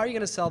 financials. How are you going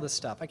to sell this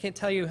stuff? I can't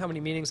tell you how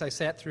many meetings I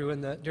sat through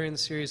during the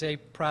Series A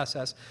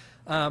process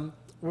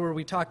where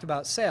we talked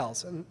about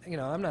sales. And you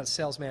know, I'm not a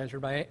sales manager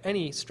by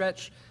any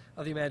stretch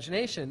of the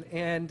imagination.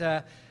 And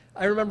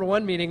I remember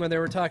one meeting when they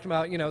were talking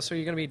about, you know, so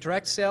you're going to be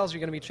direct sales, or you're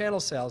going to be channel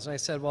sales. And I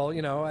said, well,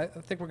 you know, I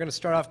think we're going to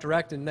start off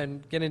direct and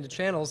then get into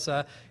channels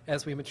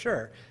as we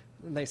mature.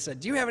 And they said,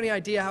 do you have any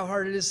idea how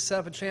hard it is to set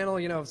up a channel?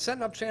 You know,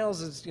 setting up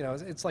channels is, you know,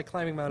 it's like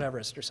climbing Mount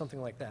Everest or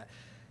something like that.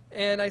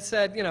 And I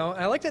said, you know,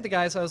 I looked at the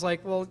guys, I was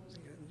like, well,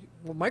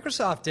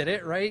 Microsoft did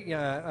it, right? You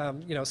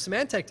know,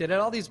 Symantec did it.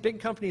 All these big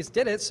companies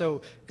did it,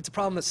 so it's a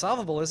problem that's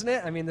solvable, isn't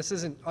it? I mean, this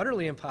isn't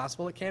utterly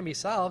impossible. It can be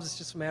solved. It's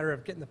just a matter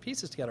of getting the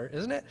pieces together,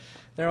 isn't it?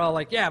 They're all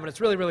like, yeah, but it's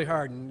really, really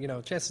hard. And, you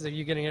know, chances of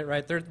you getting it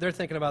right, they're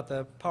thinking about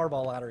the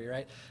Powerball lottery,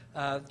 right?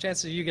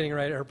 Chances of you getting it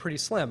right are pretty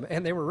slim.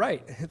 And they were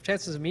right.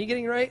 Chances of me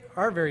getting it right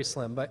are very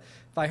slim. But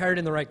if I hired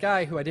in the right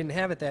guy, who I didn't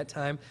have at that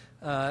time,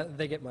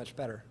 they get much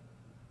better.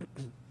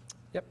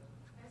 Yep.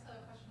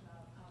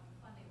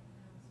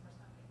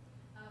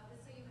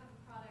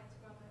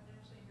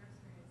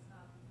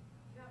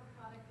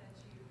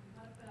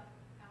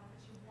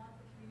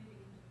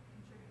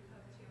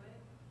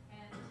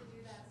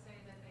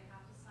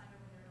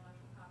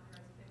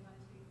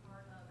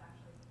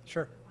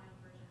 Sure. the final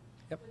version.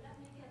 Yep. Would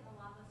that make it a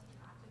lot less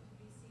attractive to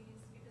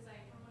VCs? Because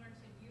from what I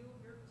understand,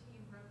 your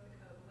team wrote the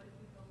code. What if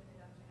you opened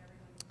it up to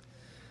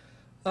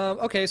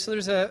everyone? Okay, so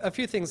there's a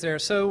few things there.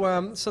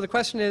 So, so the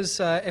question is,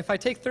 if I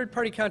take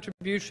third-party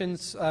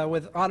contributions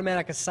with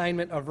automatic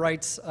assignment of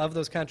rights of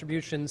those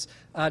contributions,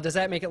 does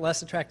that make it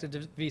less attractive to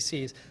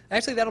VCs?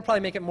 Actually, that'll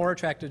probably make it more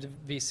attractive to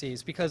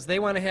VCs because they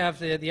want to have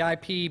the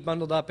IP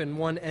bundled up in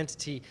one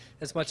entity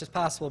as much as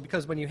possible.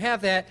 Because when you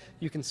have that,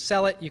 you can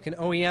sell it, you can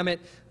OEM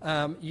it,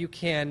 you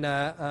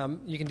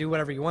can do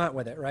whatever you want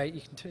with it, right?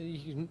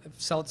 You can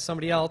sell it to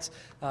somebody else,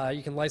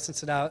 you can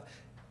license it out.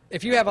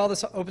 If you have all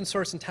this open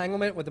source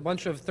entanglement with a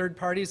bunch of third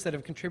parties that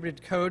have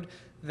contributed code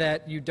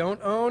that you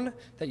don't own,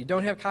 that you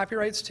don't have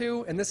copyrights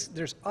to, and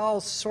there's all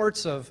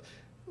sorts of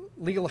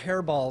legal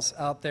hairballs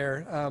out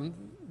there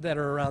that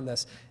are around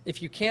this.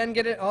 If you can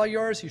get it all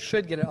yours, you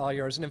should get it all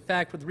yours. And in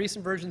fact, with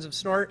recent versions of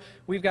Snort,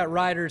 we've got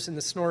riders in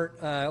the Snort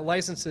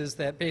licenses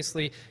that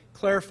basically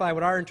clarify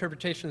what our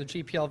interpretation of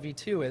the GPL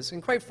v2 is.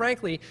 And quite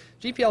frankly,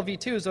 GPL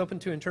v2 is open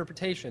to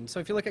interpretation. So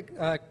if you look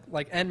at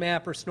like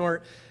Nmap or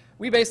Snort,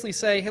 we basically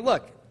say, hey,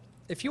 look,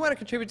 if you want to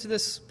contribute to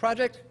this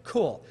project,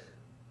 cool.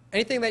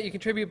 Anything that you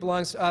contribute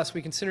belongs to us.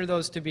 We consider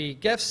those to be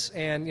gifts,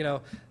 and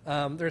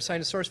they're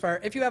assigned to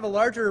Sourcefire. If you have a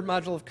larger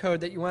module of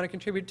code that you want to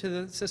contribute to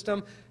the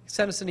system,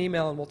 send us an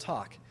email and we'll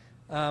talk.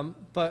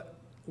 But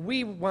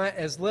we want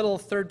as little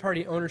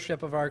third-party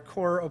ownership of our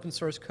core open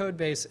source code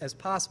base as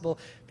possible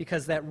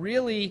because that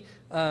really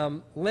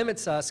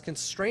limits us,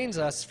 constrains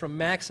us from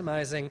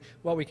maximizing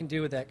what we can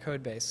do with that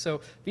code base. So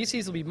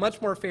VCs will be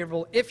much more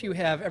favorable if you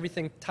have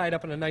everything tied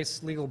up in a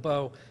nice legal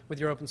bow with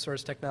your open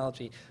source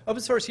technology.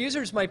 Open source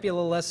users might be a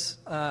little less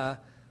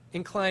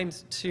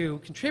inclined to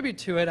contribute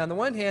to it on the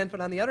one hand,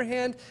 but on the other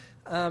hand,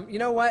 you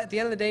know what? At the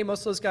end of the day, most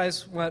of those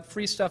guys want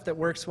free stuff that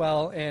works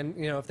well, and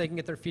if they can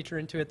get their feature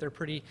into it, they're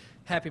pretty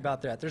happy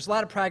about that. There's a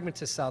lot of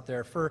pragmatists out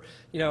there. For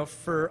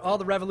all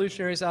the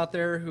revolutionaries out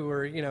there who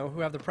are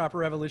who have the proper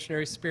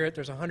revolutionary spirit,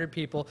 there's 100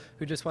 people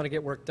who just want to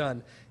get work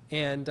done,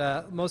 and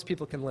most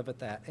people can live with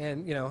that.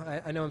 And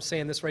I know I'm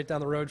saying this right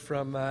down the road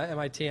from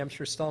MIT. I'm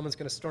sure Stallman's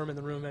going to storm in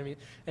the room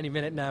any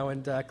minute now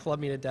and club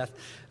me to death.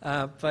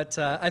 But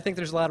I think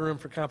there's a lot of room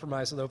for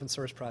compromise with open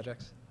source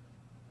projects.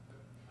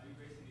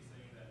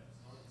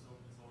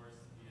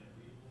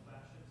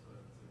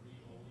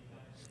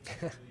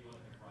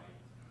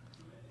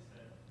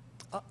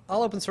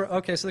 All open source.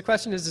 Okay, so the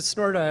question is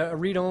Snort a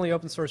read-only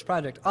open source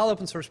project? All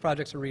open source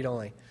projects are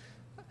read-only.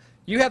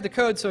 You have the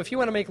code, so if you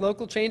want to make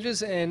local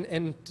changes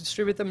and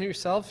distribute them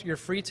yourself, you're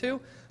free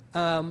to.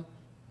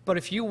 But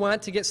if you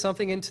want to get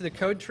something into the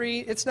code tree,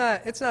 it's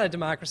not a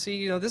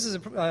democracy. This is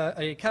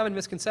a common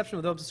misconception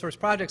with open source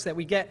projects that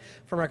we get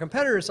from our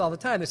competitors all the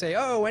time. They say,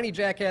 oh, any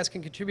jackass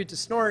can contribute to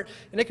Snort,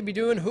 and it can be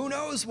doing who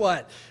knows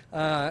what,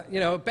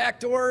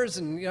 backdoors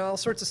and all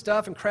sorts of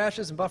stuff, and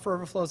crashes and buffer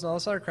overflows and all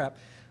this other crap.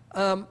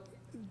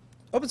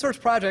 Open source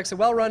projects, a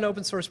well-run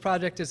open source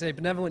project is a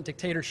benevolent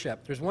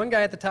dictatorship. There's one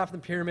guy at the top of the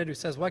pyramid who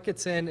says what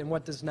gets in and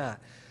what does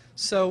not.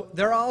 So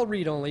they're all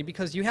read-only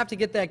because you have to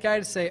get that guy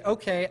to say,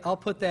 okay, I'll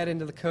put that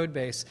into the code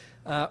base,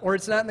 or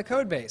it's not in the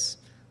code base.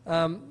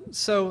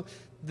 So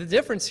the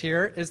difference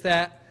here is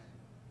that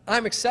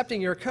I'm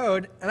accepting your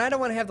code, and I don't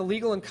want to have the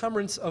legal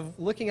encumbrance of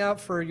looking out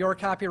for your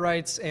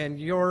copyrights and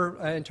your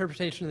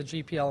interpretation of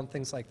the GPL and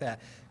things like that.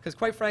 Because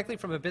quite frankly,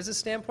 from a business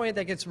standpoint,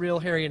 that gets real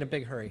hairy in a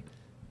big hurry.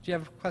 Do you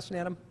have a question,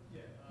 Adam?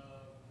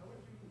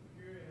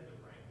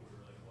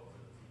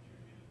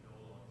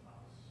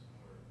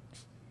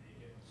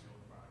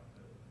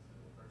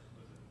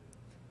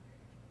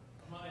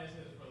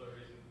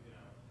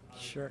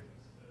 Sure.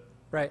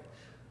 Right.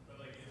 But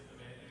like, is the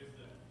management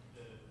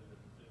interface with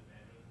the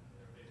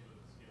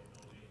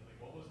scalability? Like,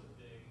 what was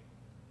the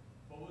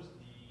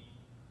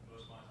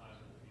most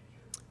monetizable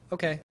feature?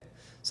 Okay.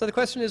 So the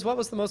question is, what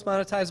was the most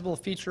monetizable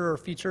feature or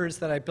features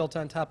that I built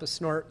on top of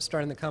Snort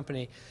starting the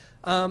company?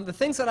 The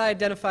things that I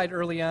identified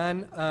early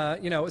on,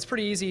 it's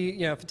pretty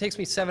easy. If it takes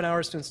me 7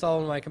 hours to install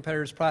one of my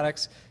competitors'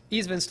 products,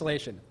 ease of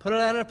installation. Put it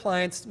on an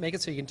appliance, make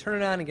it so you can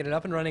turn it on and get it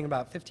up and running in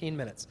about 15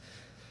 minutes.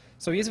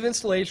 So ease of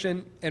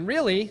installation, and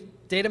really,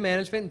 data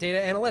management and data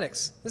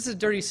analytics. This is a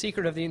dirty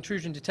secret of the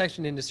intrusion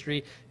detection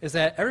industry, is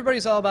that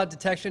everybody's all about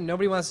detection,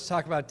 nobody wants to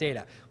talk about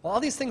data. Well,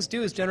 all these things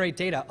do is generate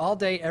data all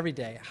day, every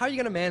day. How are you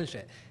going to manage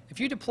it? If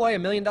you deploy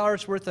 $1 million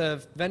worth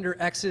of vendor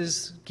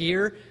X's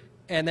gear,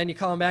 and then you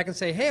call them back and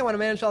say, hey, I want to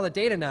manage all the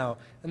data now,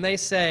 and they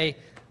say,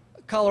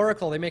 call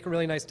Oracle, they make a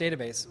really nice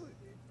database.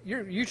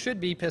 You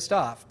should be pissed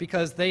off,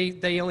 because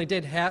they only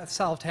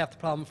solved half the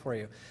problem for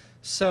you.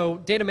 So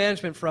data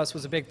management for us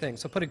was a big thing.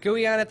 So put a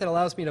GUI on it that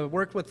allows me to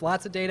work with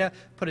lots of data,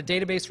 put a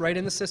database right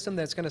in the system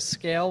that's going to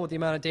scale with the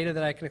amount of data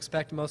that I can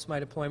expect in most of my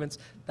deployments,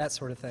 that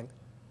sort of thing.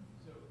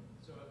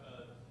 So the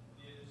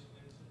interesting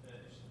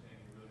thing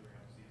you really bring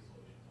up is the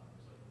installation time.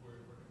 So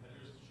were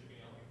competitors shipping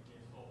out like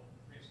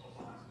pre-install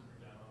boxes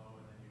for demo,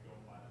 and then you go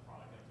and buy the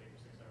product and it takes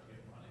 6 hours to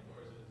get it running,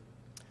 or is it?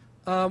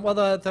 Well,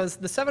 the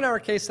 7-hour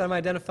case that I'm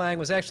identifying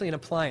was actually an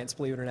appliance,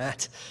 believe it or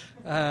not.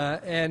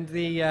 And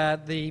the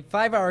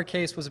 5-hour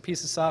case was a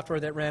piece of software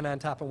that ran on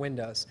top of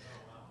Windows.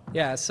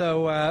 Yeah,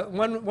 so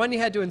one you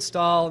had to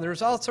install, and there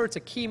was all sorts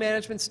of key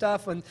management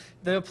stuff. And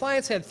the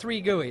appliance had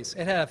 3 GUIs.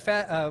 It had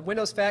a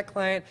Windows Fat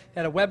client,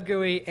 had a Web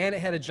GUI, and it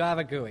had a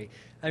Java GUI.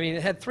 I mean,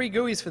 it had 3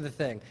 GUIs for the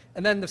thing.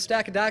 And then the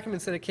stack of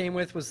documents that it came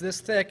with was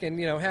this thick, and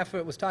half of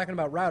it was talking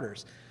about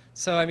routers.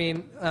 So, I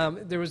mean,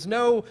 there was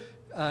no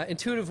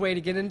intuitive way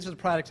to get into the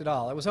product at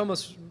all. It was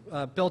almost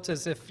built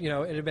as if,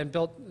 it had been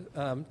built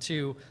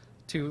to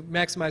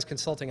maximize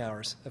consulting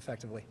hours,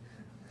 effectively.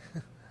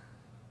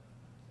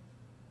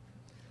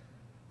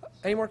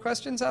 Any more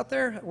questions out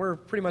there? We're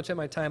pretty much at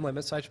my time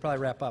limit, so I should probably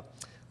wrap up.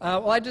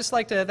 Well, I'd just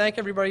like to thank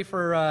everybody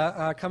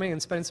for coming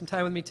and spending some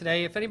time with me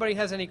today. If anybody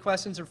has any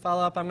questions or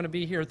follow-up, I'm going to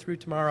be here through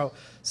tomorrow.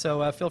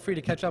 So feel free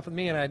to catch up with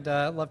me, and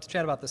I'd love to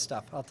chat about this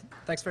stuff.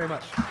 Thanks very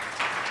much.